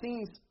more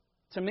seems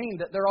to mean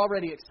that they're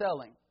already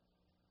excelling.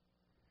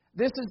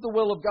 This is the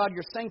will of God,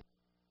 your sanctification.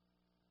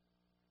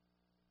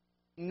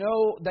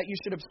 Know that you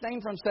should abstain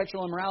from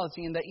sexual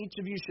immorality, and that each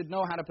of you should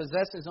know how to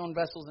possess his own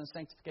vessels in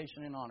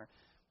sanctification and honor.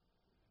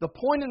 The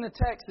point in the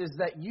text is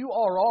that you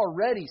are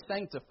already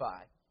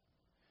sanctified.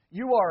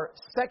 You are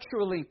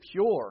sexually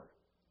pure.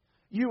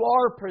 You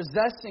are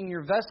possessing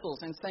your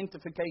vessels in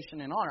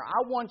sanctification and honor.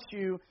 I want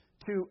you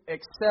to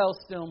excel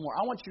still more.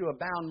 I want you to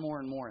abound more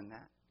and more in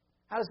that.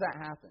 How does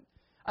that happen?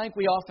 I think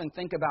we often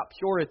think about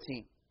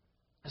purity,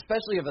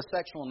 especially of a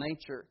sexual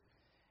nature,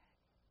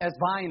 as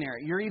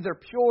binary. You're either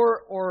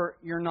pure or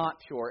you're not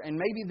pure. And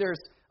maybe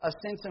there's a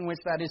sense in which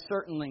that is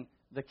certainly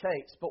the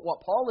case. But what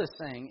Paul is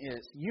saying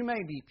is, you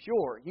may be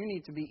pure, you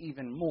need to be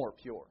even more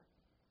pure.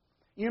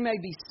 You may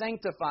be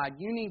sanctified,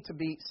 you need to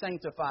be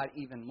sanctified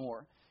even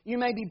more. You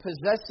may be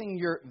possessing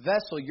your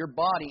vessel, your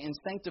body, in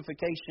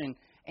sanctification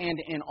and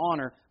in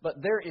honor,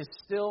 but there is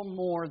still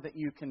more that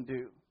you can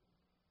do.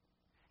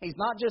 He's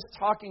not just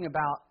talking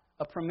about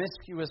a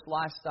promiscuous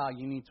lifestyle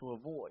you need to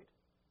avoid,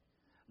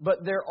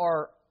 but there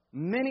are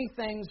many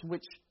things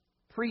which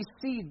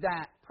precede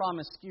that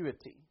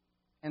promiscuity.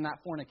 in that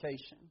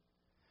fornication.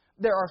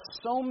 There are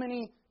so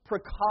many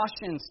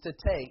precautions to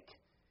take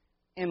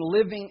in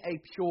living a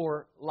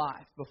pure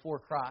life before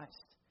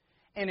Christ.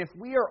 And if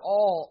we are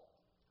all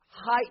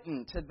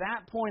heightened to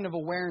that point of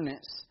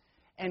awareness,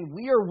 and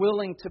we are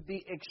willing to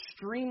be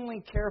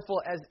extremely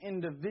careful as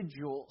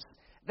individuals,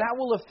 that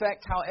will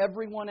affect how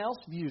everyone else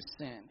views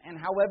sin and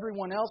how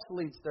everyone else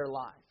leads their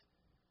life.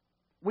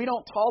 We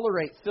don't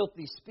tolerate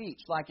filthy speech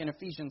like in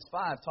Ephesians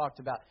 5 talked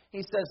about.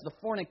 He says the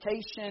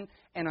fornication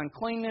and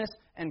uncleanness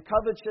and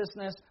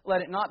covetousness,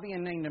 let it not be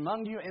named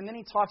among you. And then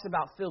he talks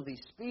about filthy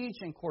speech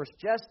and coarse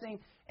jesting.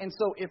 And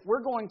so if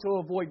we're going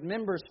to avoid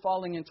members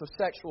falling into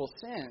sexual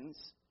sins,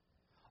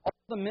 all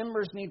the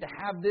members need to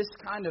have this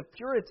kind of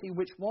purity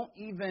which won't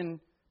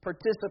even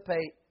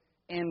participate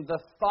in the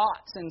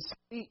thoughts and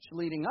speech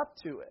leading up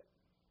to it.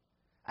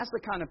 That's the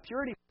kind of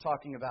purity we're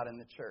talking about in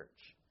the church.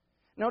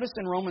 Notice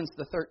in Romans,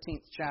 the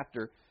 13th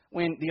chapter,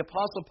 when the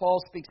Apostle Paul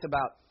speaks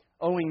about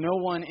owing no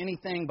one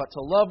anything but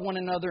to love one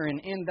another, and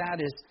in that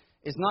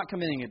is not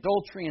committing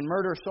adultery and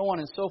murder, so on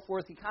and so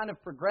forth, he kind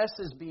of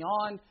progresses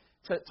beyond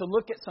to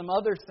look at some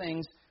other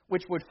things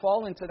which would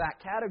fall into that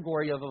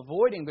category of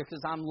avoiding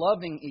because I'm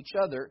loving each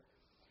other,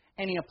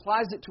 and he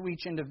applies it to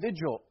each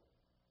individual.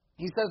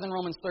 He says in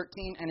Romans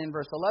 13 and in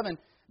verse 11,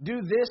 do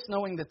this,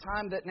 knowing the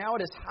time that now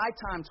it is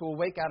high time to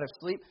awake out of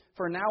sleep,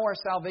 for now our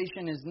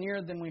salvation is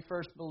nearer than we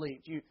first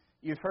believed.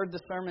 You've heard the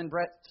sermon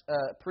Brett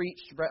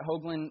preached, Brett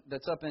Hoagland,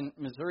 that's up in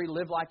Missouri,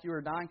 Live Like You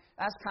Are Dying.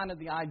 That's kind of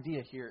the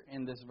idea here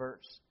in this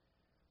verse.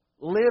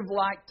 Live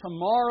like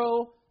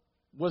tomorrow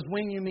was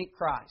when you meet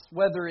Christ.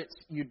 Whether it's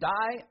you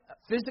die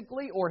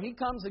physically or He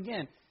comes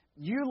again,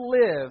 you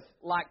live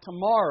like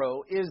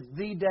tomorrow is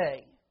the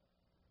day.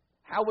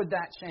 How would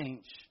that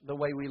change the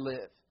way we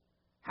live?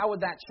 How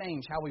would that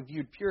change how we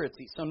viewed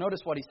purity? So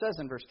notice what he says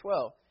in verse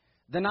 12.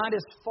 The night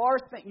is far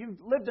spent. You've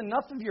lived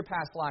enough of your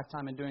past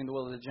lifetime in doing the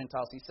will of the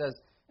Gentiles, he says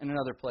in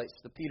another place.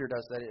 Peter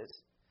does, that is.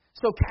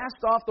 So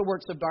cast off the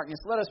works of darkness.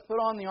 Let us put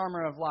on the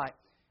armor of light.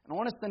 And I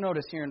want us to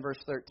notice here in verse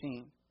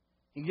 13.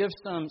 He gives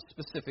some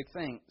specific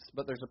things,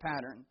 but there's a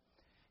pattern.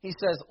 He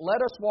says,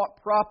 let us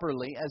walk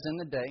properly as in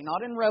the day,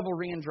 not in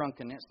revelry and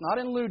drunkenness, not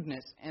in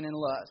lewdness and in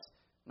lust,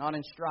 not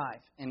in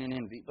strife and in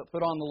envy, but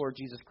put on the Lord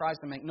Jesus Christ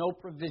and make no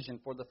provision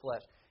for the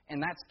flesh.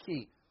 And that's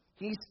key.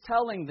 He's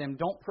telling them,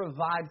 don't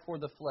provide for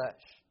the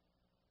flesh.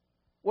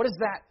 What does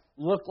that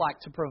look like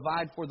to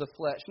provide for the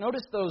flesh?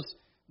 Notice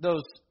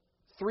those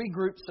three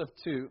groups of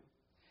two.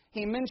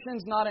 He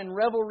mentions not in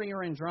revelry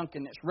or in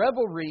drunkenness.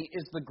 Revelry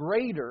is the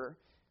greater,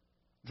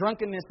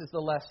 drunkenness is the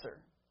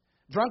lesser.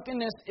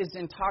 Drunkenness is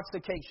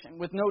intoxication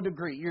with no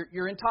degree.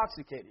 You're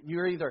intoxicated.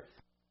 You're either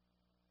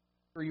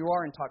or you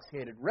are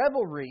intoxicated.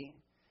 Revelry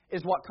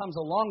is what comes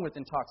along with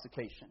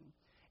intoxication.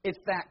 It's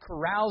that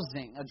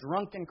carousing, a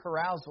drunken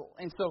carousal.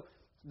 And so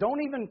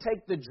don't even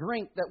take the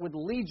drink that would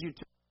lead you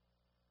to.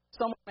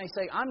 Someone may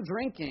say, I'm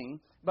drinking,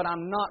 but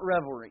I'm not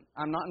revelry.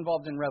 I'm not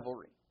involved in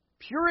revelry.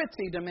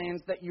 Purity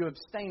demands that you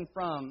abstain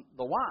from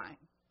the wine,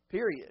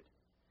 period.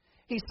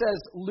 He says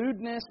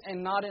lewdness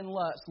and not in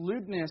lust.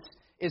 Lewdness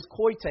is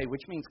koite,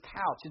 which means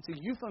couch. It's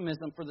a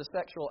euphemism for the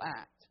sexual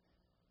act.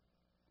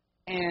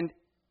 And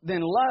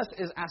then lust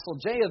is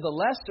aselgeia, the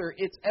lesser.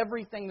 It's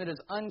everything that is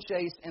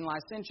unchaste and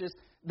licentious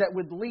that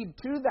would lead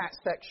to that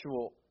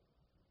sexual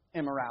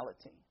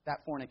immorality, that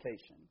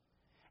fornication.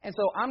 And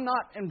so I'm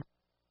not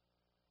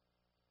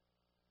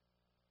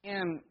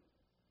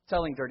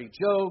telling dirty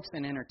jokes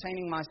and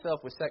entertaining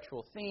myself with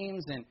sexual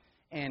themes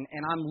and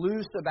I'm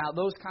loose about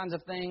those kinds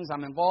of things.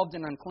 I'm involved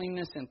in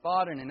uncleanness in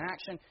thought and in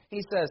action.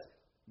 He says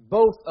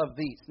both of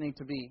these need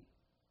to be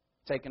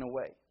taken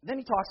away. Then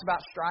he talks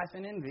about strife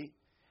and envy.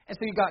 And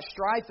so you've got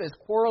strife as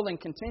quarrel and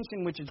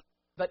contention,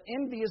 but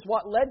envy is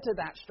what led to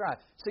that strife.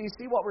 So you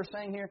see what we're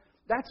saying here?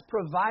 That's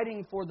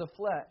providing for the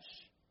flesh.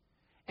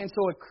 And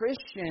so a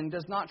Christian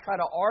does not try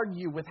to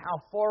argue with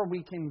how far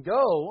we can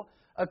go.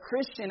 A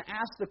Christian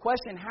asks the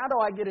question, how do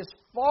I get as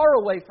far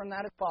away from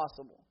that as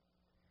possible?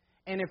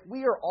 And if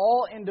we are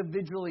all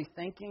individually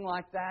thinking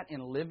like that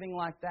and living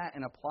like that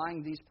and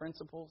applying these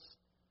principles,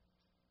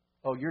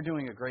 oh, you're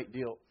doing a great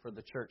deal for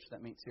the church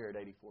that meets here at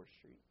 84th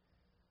Street.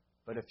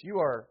 But if you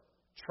are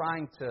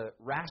trying to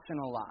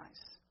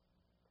rationalize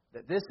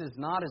that this is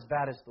not as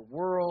bad as the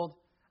world,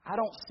 I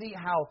don't see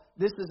how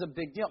this is a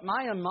big deal.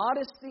 My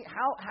immodesty,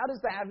 how does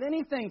that have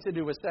anything to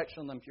do with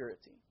sexual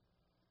impurity?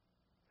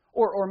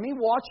 Or me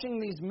watching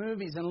these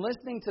movies and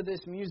listening to this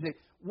music,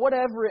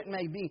 whatever it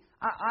may be,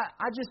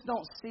 I just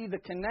don't see the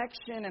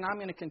connection, and I'm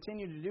going to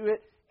continue to do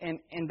it. And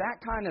that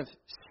kind of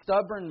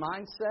stubborn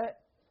mindset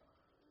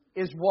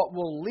is what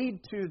will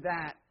lead to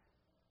that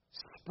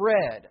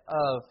spread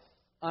of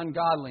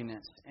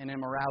ungodliness and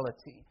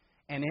immorality.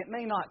 And it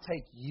may not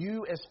take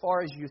you as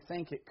far as you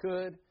think it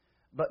could,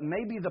 but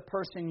maybe the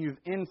person you've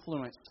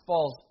influenced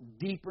falls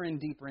deeper and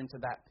deeper into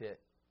that pit.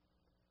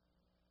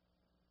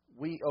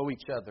 We owe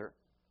each other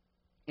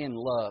in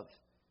love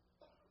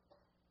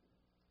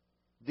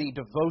the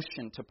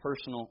devotion to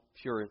personal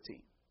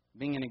purity,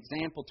 being an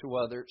example to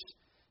others,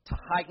 to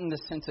heighten the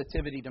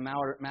sensitivity to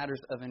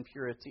matters of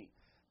impurity,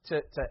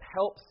 to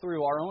help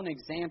through our own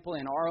example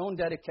and our own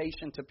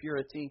dedication to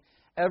purity,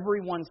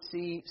 everyone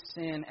see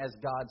sin as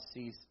God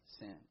sees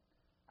sin.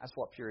 That's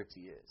what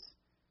purity is.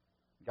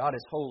 God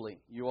is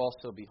holy. You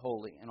also be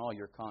holy in all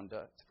your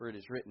conduct. For it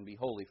is written, Be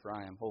holy, for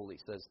I am holy,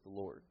 says the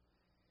Lord.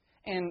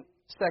 And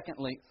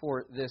secondly,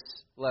 for this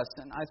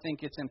lesson, I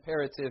think it's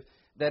imperative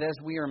that as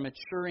we are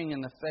maturing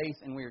in the faith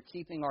and we are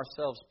keeping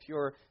ourselves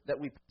pure, that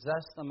we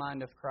possess the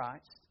mind of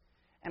Christ.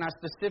 And I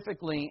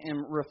specifically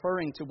am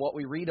referring to what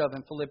we read of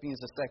in Philippians,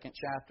 the 2nd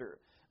chapter.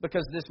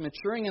 Because this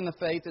maturing in the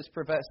faith is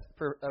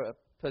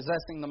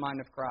possessing the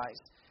mind of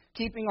Christ.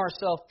 Keeping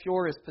ourselves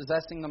pure is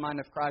possessing the mind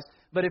of Christ.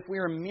 But if we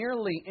are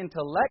merely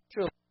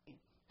intellectually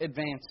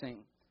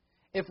advancing,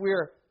 if we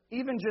are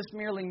even just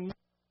merely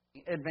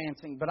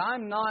advancing, but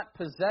I'm not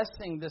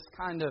possessing this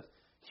kind of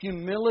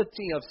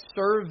humility of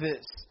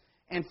service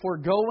and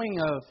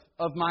foregoing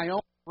of my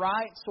own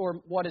rights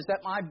or what is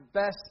at my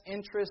best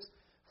interest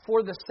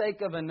for the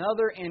sake of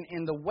another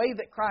in the way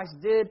that Christ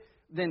did,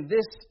 then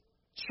this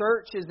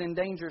church is in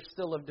danger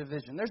still of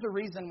division. There's a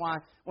reason why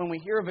when we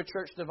hear of a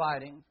church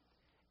dividing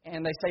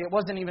and they say it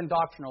wasn't even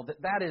doctrinal,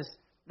 that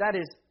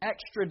is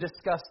extra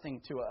disgusting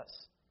to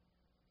us.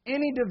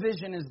 Any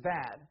division is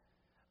bad.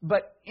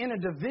 But in a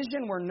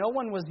division where no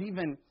one was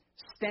even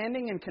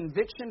standing in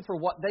conviction for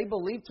what they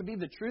believed to be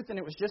the truth and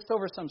it was just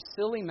over some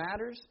silly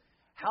matters,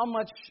 how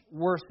much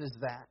worse is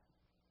that?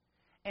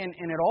 And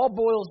it all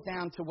boils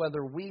down to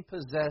whether we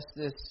possess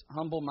this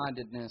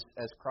humble-mindedness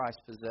as Christ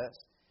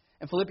possessed.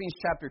 In Philippians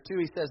chapter 2,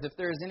 he says, if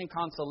there is any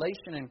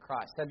consolation in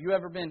Christ, have you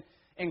ever been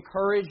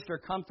encouraged or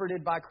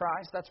comforted by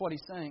Christ? That's what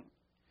he's saying.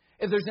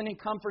 If there's any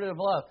comfort of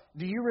love,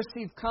 do you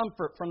receive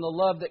comfort from the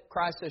love that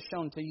Christ has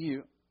shown to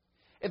you?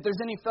 If there's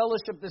any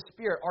fellowship of the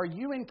Spirit, are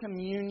you in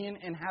communion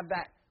and have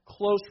that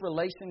close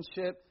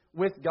relationship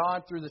with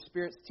God through the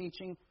Spirit's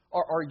teaching?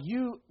 Or are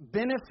you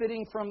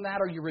benefiting from that?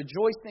 Are you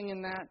rejoicing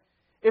in that?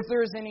 If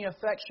there is any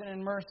affection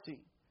and mercy,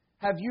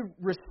 have you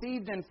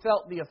received and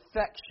felt the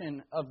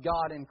affection of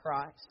God in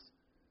Christ?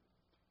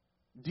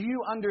 Do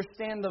you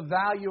understand the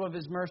value of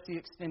His mercy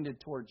extended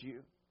towards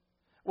you?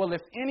 Well,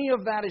 if any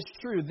of that is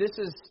true, this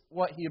is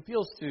what He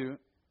appeals to.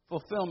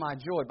 Fulfill my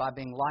joy by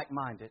being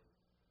like-minded,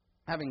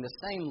 having the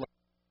same love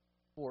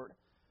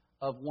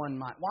of one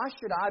mind. Why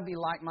should I be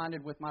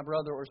like-minded with my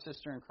brother or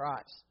sister in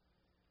Christ?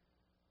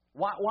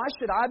 Why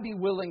should I be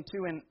willing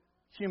to, in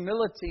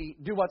humility,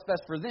 do what's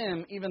best for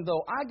them, even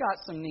though I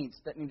got some needs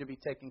that need to be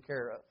taken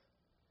care of?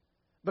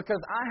 Because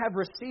I have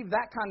received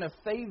that kind of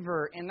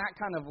favor and that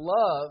kind of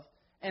love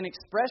and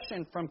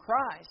expression from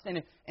Christ.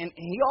 And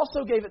He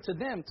also gave it to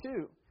them,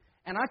 too.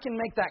 And I can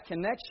make that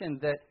connection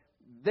that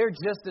they're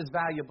just as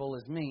valuable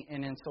as me.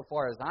 And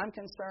insofar as I'm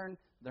concerned,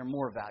 they're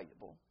more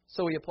valuable.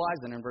 So he applies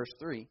it in verse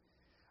 3.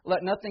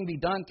 Let nothing be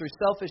done through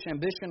selfish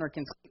ambition or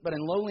conceit, but in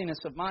lowliness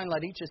of mind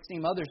let each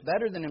esteem others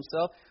better than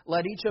himself.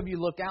 Let each of you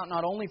look out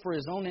not only for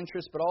his own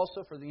interest, but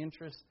also for the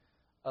interest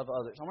of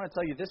others. I want to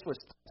tell you, this was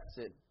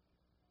tested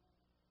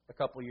a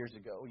couple years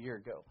ago, a year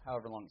ago,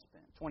 however long it's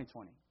been,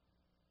 2020.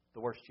 The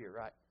worst year,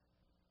 right?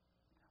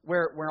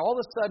 Where all of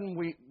a sudden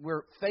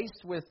we're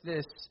faced with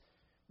this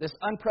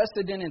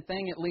unprecedented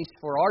thing, at least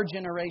for our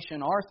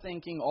generation, our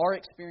thinking, our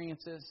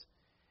experiences.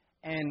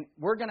 And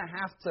we're going to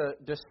have to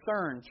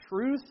discern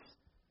truth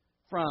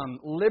from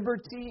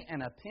liberty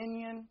and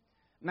opinion,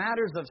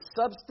 matters of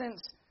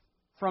substance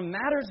from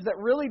matters that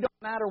really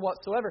don't matter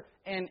whatsoever.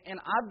 And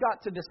I've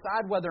got to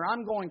decide whether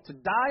I'm going to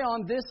die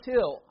on this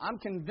hill. I'm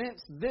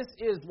convinced this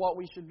is what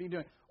we should be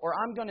doing. Or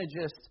I'm going to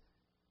just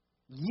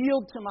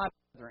yield to my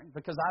brethren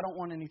because I don't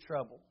want any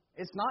trouble.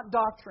 It's not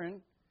doctrine.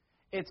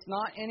 It's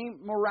not any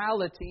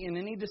morality in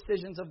any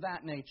decisions of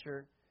that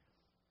nature.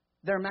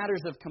 They're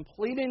matters of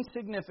complete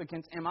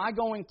insignificance. Am I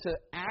going to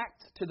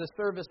act to the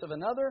service of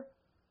another,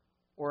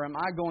 or am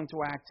I going to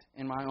act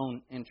in my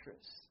own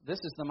interests? This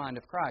is the mind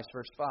of Christ,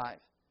 verse 5.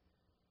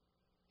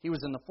 He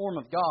was in the form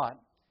of God,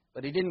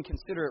 but He didn't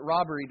consider it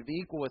robbery to be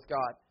equal with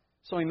God.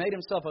 So He made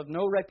Himself of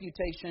no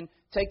reputation,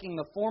 taking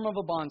the form of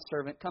a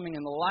bondservant, coming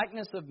in the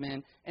likeness of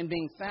men, and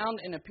being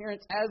found in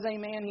appearance as a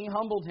man, He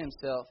humbled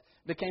Himself,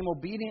 became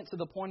obedient to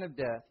the point of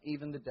death,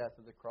 even the death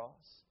of the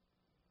cross.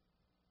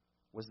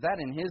 Was that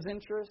in His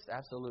interest?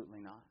 Absolutely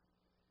not.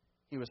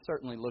 He was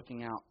certainly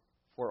looking out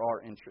for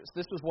our interests.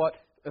 This was what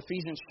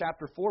Ephesians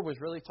chapter 4 was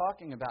really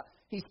talking about.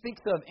 He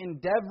speaks of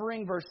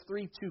endeavoring, verse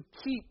 3, to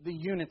keep the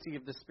unity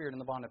of the Spirit in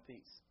the bond of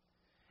peace.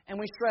 And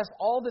we stress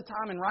all the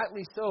time, and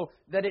rightly so,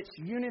 that it's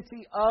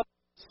unity of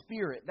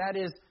Spirit. That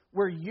is,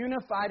 we're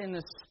unified in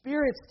the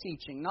Spirit's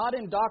teaching, not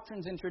in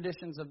doctrines and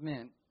traditions of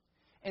men.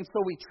 And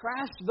so we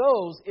trash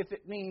those if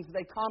it means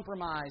they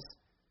compromise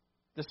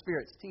the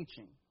Spirit's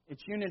teaching.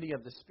 It's unity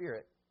of the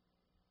Spirit.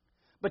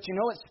 But you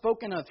know it's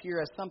spoken of here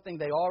as something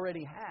they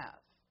already have.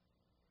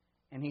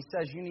 And he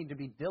says you need to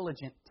be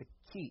diligent to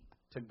keep,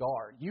 to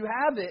guard. You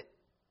have it.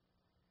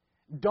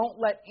 Don't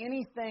let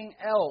anything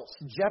else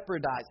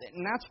jeopardize it.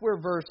 And that's where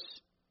verse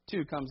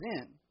 2 comes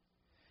in.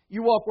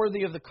 You walk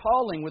worthy of the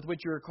calling with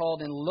which you are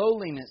called in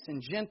lowliness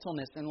and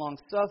gentleness and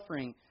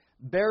long-suffering,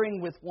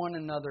 bearing with one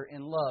another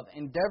in love,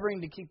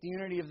 endeavoring to keep the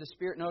unity of the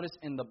Spirit, notice,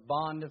 in the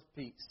bond of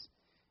peace.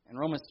 In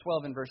Romans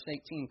 12 and verse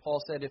 18,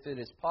 Paul said, if it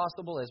is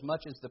possible, as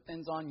much as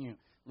depends on you,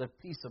 live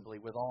peaceably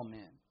with all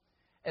men.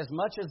 As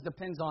much as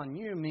depends on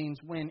you means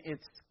when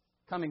it's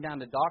coming down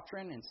to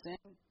doctrine and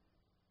sin,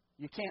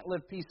 you can't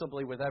live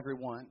peaceably with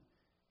everyone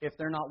if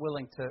they're not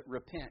willing to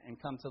repent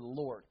and come to the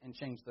Lord and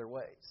change their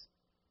ways.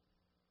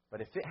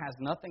 But if it has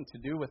nothing to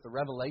do with the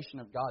revelation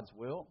of God's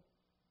will,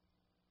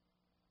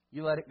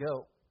 you let it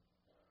go.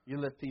 You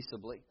live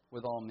peaceably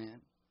with all men.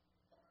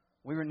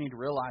 We need to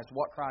realize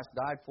what Christ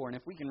died for. And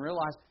if we can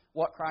realize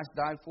what Christ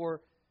died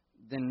for,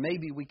 then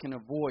maybe we can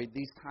avoid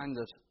these kinds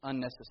of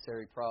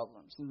unnecessary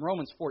problems. And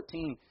Romans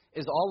 14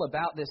 is all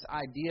about this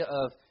idea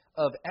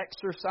of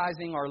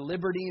exercising our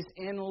liberties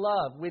in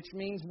love, which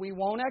means we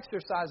won't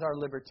exercise our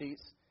liberties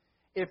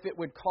if it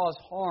would cause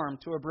harm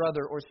to a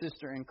brother or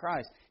sister in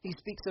Christ. He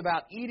speaks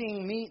about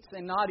eating meats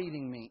and not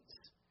eating meats.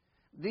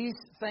 These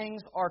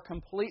things are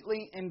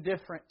completely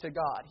indifferent to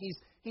God.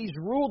 He's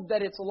ruled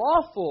that it's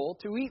lawful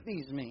to eat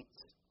these meats.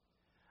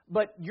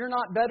 But you're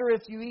not better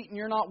if you eat, and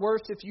you're not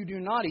worse if you do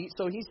not eat.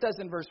 So he says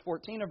in verse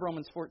 14 of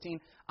Romans 14,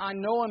 I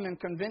know and am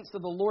convinced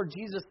of the Lord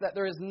Jesus that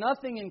there is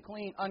nothing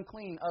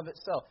unclean of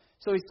itself.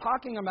 So he's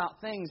talking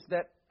about things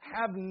that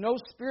have no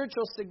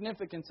spiritual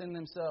significance in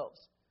themselves.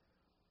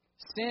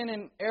 Sin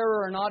and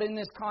error are not in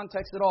this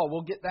context at all.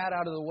 We'll get that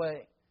out of the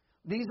way.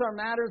 These are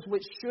matters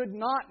which should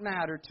not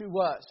matter to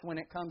us when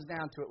it comes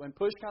down to it. When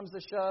push comes to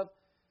shove,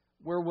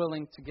 we're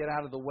willing to get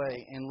out of the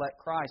way and let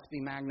Christ be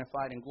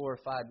magnified and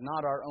glorified,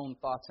 not our own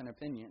thoughts and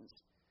opinions.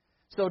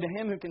 So to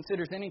him who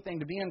considers anything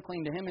to be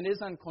unclean, to him it is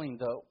unclean,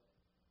 though.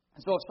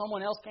 And so if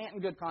someone else can't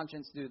in good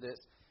conscience do this,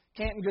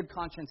 can't in good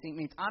conscience eat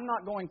meats, I'm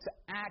not going to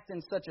act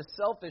in such a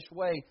selfish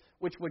way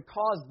which would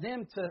cause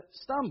them to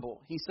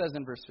stumble. He says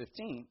in verse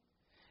 15,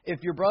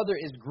 if your brother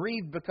is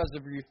grieved because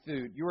of your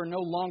food, you are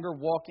no longer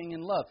walking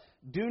in love.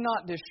 Do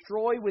not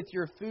destroy with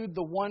your food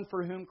the one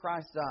for whom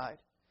Christ died.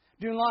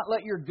 Do not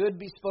let your good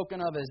be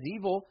spoken of as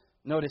evil.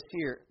 Notice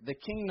here, the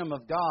kingdom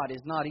of God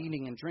is not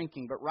eating and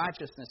drinking, but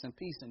righteousness and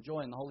peace and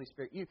joy in the Holy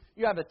Spirit.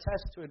 You have a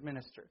test to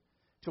administer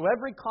to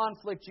every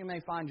conflict you may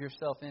find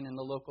yourself in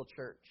the local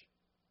church.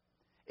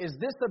 Is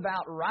this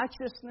about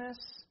righteousness?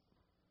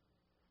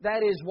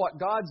 That is what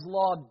God's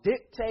law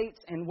dictates,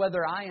 and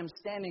whether I am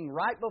standing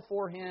right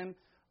before Him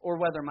or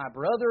whether my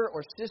brother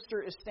or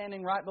sister is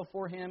standing right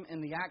before Him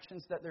in the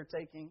actions that they're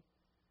taking.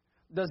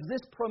 Does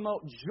this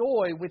promote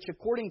joy, which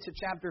according to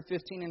chapter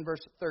 15 and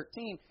verse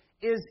 13,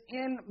 is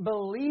in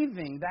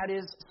believing, that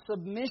is,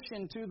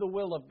 submission to the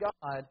will of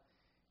God?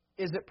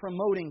 Is it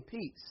promoting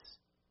peace?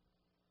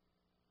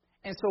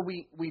 And so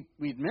we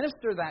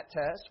administer that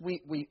test. We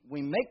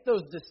make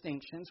those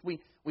distinctions. We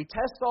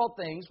test all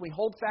things. We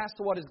hold fast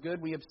to what is good.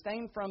 We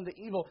abstain from the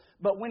evil.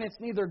 But when it's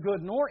neither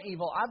good nor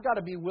evil, I've got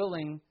to be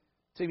willing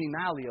to be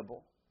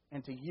malleable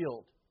and to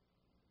yield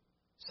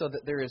so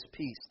that there is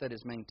peace that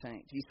is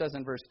maintained. He says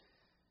in verse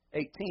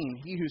 18,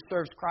 he who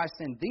serves Christ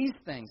in these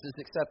things is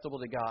acceptable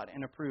to God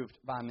and approved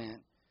by men.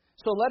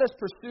 So let us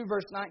pursue,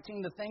 verse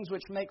 19, the things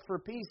which make for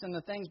peace and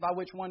the things by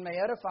which one may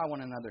edify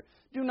one another.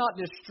 Do not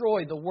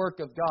destroy the work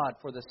of God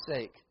for the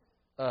sake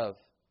of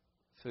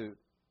food.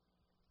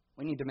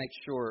 We need to make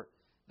sure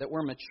that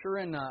we're mature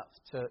enough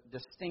to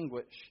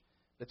distinguish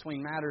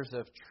between matters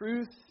of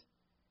truth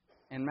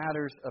and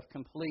matters of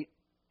complete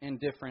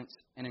indifference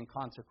and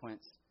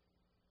inconsequence,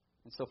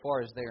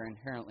 insofar as they are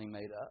inherently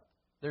made up.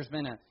 There's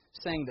been a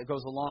saying that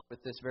goes along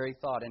with this very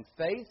thought. In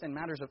faith, in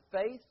matters of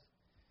faith,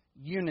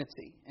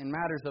 unity. In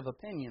matters of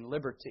opinion,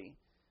 liberty.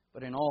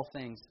 But in all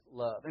things,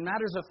 love. In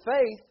matters of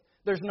faith,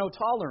 there's no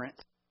tolerance.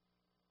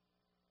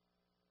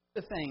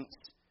 The things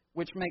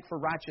which make for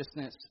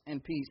righteousness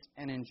and peace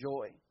and in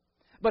joy.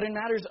 But in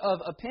matters of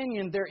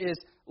opinion, there is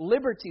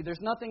liberty.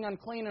 There's nothing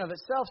unclean of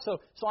itself.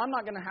 So I'm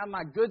not going to have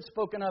my good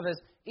spoken of as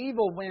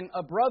evil when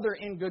a brother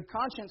in good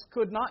conscience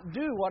could not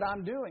do what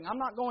I'm doing. I'm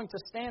not going to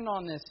stand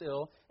on this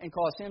hill and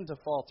cause him to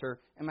falter.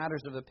 In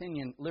matters of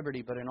opinion,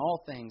 liberty. But in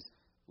all things,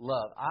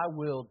 love. I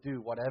will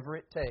do whatever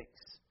it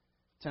takes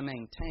to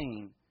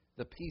maintain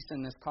the peace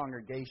in this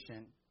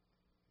congregation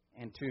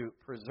and to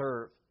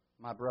preserve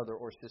my brother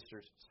or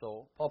sister's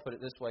soul. Paul put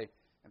it this way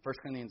in 1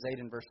 Corinthians 8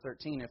 and verse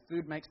 13. If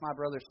food makes my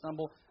brother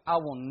stumble, I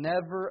will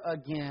never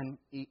again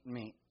eat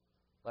meat,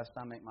 lest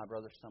I make my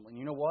brother stumble. And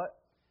you know what?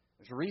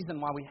 There's a reason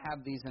why we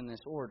have these in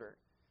this order.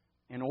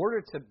 In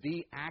order to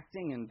be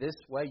acting in this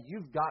way,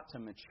 you've got to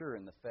mature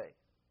in the faith.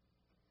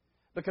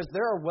 Because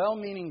there are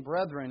well-meaning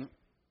brethren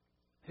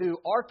who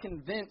are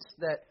convinced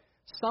that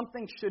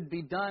something should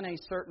be done a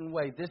certain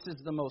way. This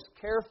is the most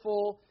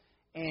careful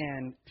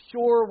and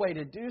pure way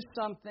to do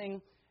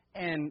something,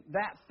 and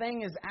that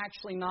thing is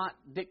actually not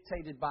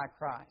dictated by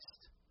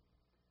Christ.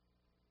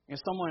 You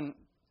know, someone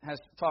has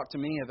talked to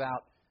me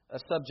about a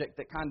subject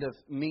that kind of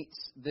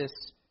meets this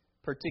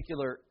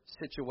particular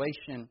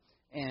situation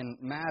and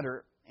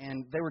matter,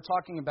 and they were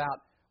talking about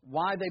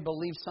why they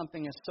believe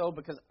something is so,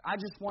 because I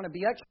just want to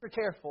be extra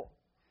careful.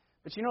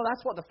 But you know,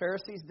 that's what the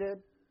Pharisees did.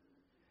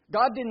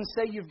 God didn't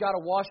say you've got to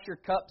wash your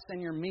cups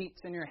and your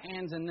meats and your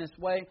hands in this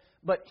way,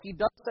 but He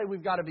does say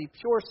we've got to be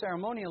pure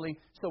ceremonially,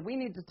 so we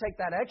need to take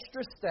that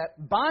extra step,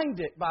 bind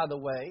it, by the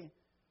way,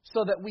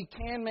 so that we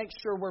can make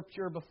sure we're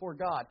pure before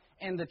God.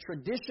 And the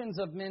traditions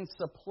of men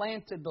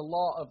supplanted the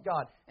law of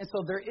God. And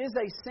so there is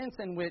a sense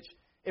in which,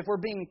 if we're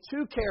being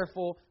too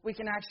careful, we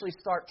can actually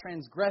start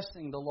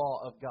transgressing the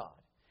law of God.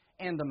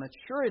 And the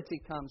maturity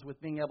comes with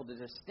being able to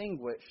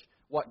distinguish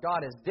what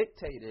God has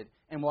dictated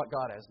and what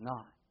God has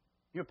not.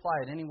 You apply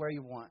it anywhere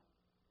you want.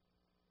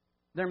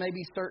 There may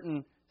be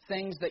certain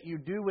things that you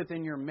do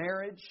within your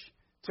marriage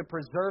to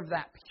preserve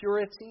that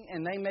purity,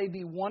 and they may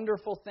be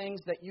wonderful things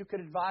that you could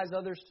advise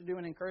others to do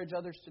and encourage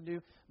others to do,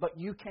 but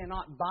you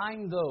cannot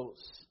bind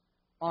those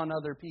on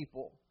other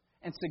people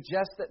and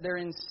suggest that they're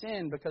in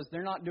sin because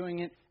they're not doing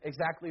it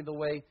exactly the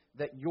way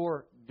that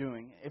you're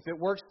doing it. If it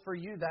works for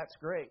you, that's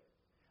great.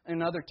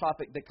 Another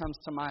topic that comes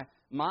to my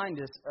mind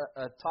is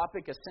a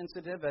topic as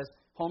sensitive as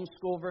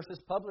homeschool versus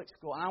public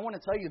school. And I want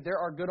to tell you, there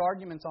are good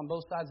arguments on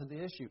both sides of the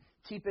issue.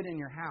 Keep it in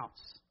your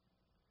house.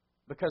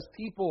 Because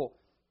people,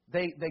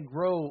 they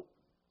grow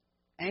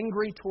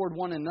angry toward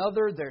one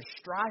another. There's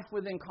strife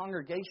within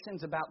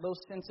congregations about those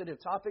sensitive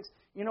topics.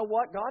 You know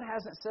what? God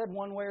hasn't said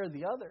one way or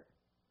the other.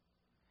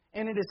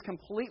 And it is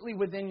completely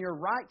within your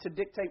right to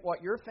dictate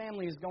what your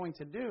family is going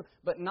to do,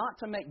 but not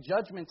to make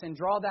judgments and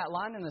draw that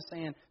line in the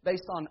sand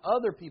based on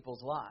other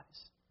people's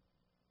lives.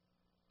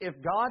 If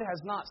God has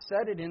not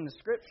said it in the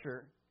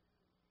Scripture,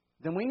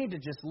 then we need to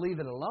just leave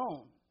it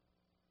alone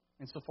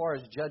insofar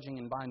as judging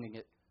and binding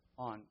it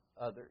on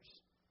others.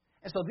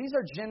 And so these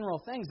are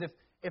general things.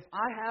 If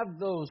I have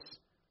those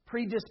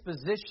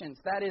predispositions,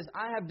 that is,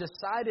 I have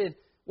decided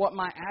what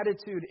my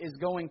attitude is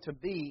going to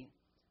be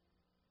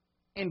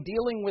in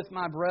dealing with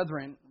my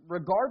brethren,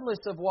 regardless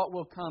of what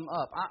will come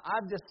up,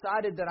 I've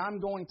decided that I'm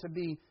going to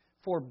be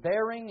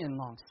forbearing and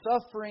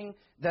long-suffering,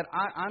 that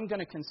I'm going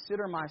to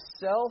consider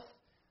myself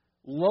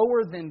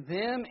lower than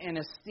them and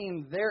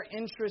esteem their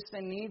interests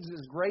and needs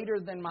as greater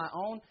than my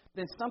own,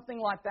 then something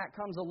like that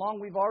comes along,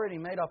 we've already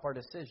made up our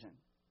decision.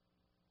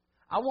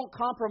 I won't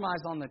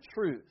compromise on the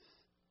truth,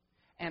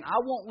 and I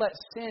won't let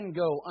sin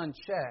go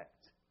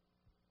unchecked.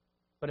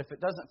 But if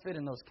it doesn't fit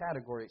in those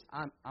categories,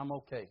 I'm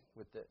okay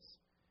with this.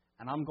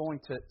 And I'm going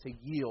to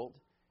yield,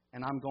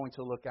 and I'm going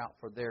to look out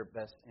for their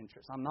best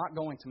interests. I'm not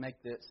going to make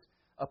this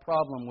a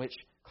problem which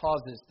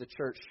causes the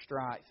church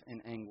strife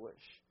and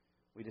anguish.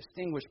 We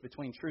distinguish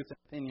between truth and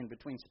opinion,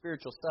 between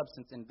spiritual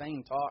substance and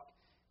vain talk,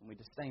 and we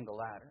disdain the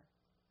latter.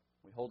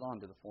 We hold on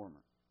to the former.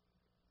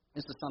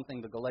 This is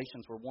something the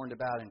Galatians were warned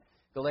about in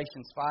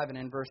Galatians 5 and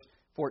in verse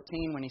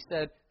 14 when he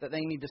said that they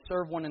need to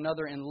serve one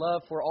another in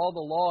love, for all the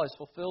law is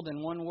fulfilled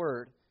in one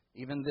word,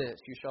 even this,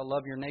 you shall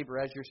love your neighbor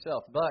as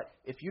yourself. But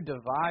if you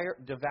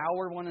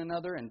devour one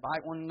another and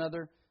bite one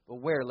another,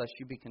 beware lest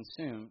you be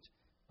consumed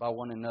by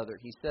one another.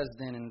 He says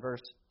then in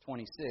verse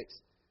 26,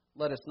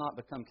 let us not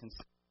become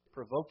conceited,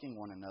 provoking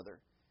one another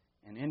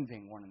and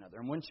envying one another.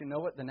 And wouldn't you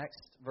know it, the next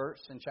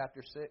verse in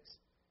chapter 6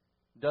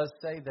 does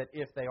say that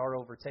if they are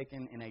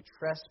overtaken in a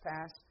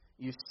trespass,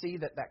 you see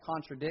that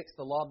contradicts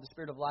the law of the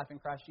Spirit of life in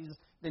Christ Jesus,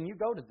 then you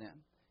go to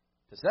them,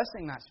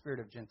 possessing that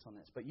spirit of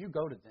gentleness, but you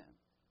go to them.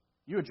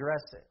 You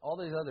address it. All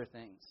these other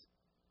things,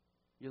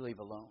 you leave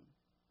alone.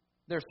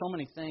 There are so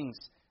many things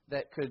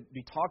that could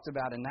be talked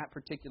about in that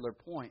particular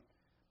point.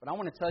 But I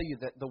want to tell you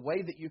that the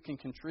way that you can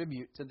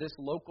contribute to this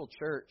local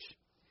church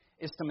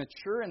is to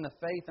mature in the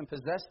faith and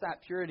possess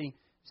that purity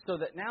so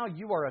that now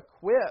you are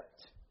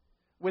equipped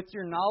with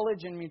your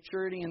knowledge and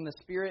maturity in the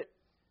Spirit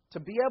to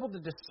be able to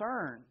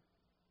discern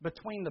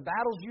between the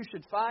battles you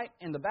should fight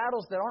and the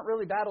battles that aren't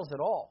really battles at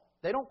all.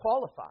 They don't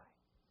qualify.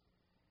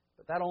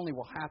 But that only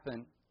will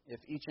happen if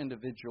each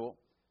individual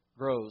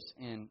grows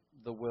in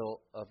the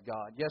will of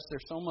God. Yes,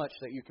 there's so much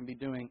that you can be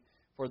doing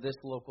for this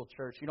local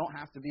church. You don't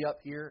have to be up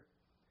here.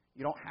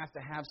 You don't have to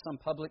have some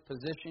public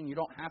position. You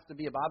don't have to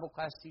be a Bible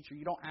class teacher.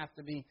 You don't have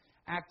to be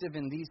active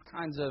in these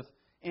kinds of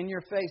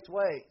in-your-face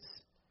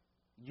ways.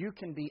 You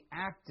can be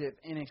active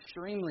and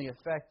extremely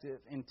effective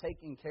in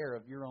taking care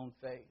of your own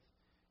faith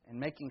and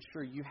making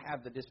sure you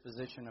have the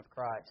disposition of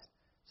Christ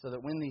so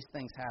that when these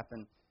things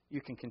happen,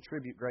 you can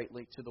contribute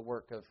greatly to the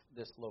work of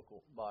this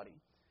local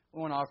body. We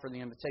want to offer the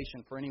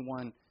invitation for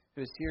anyone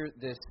who is here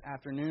this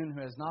afternoon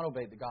who has not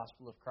obeyed the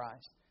gospel of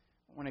Christ.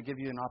 I want to give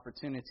you an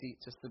opportunity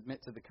to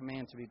submit to the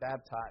command to be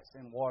baptized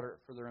in water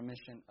for the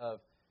remission of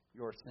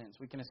your sins.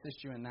 We can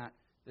assist you in that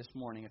this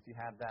morning if you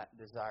have that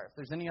desire. If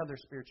there's any other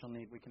spiritual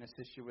need we can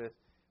assist you with,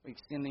 we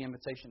extend the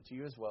invitation to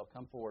you as well.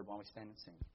 Come forward while we stand and sing.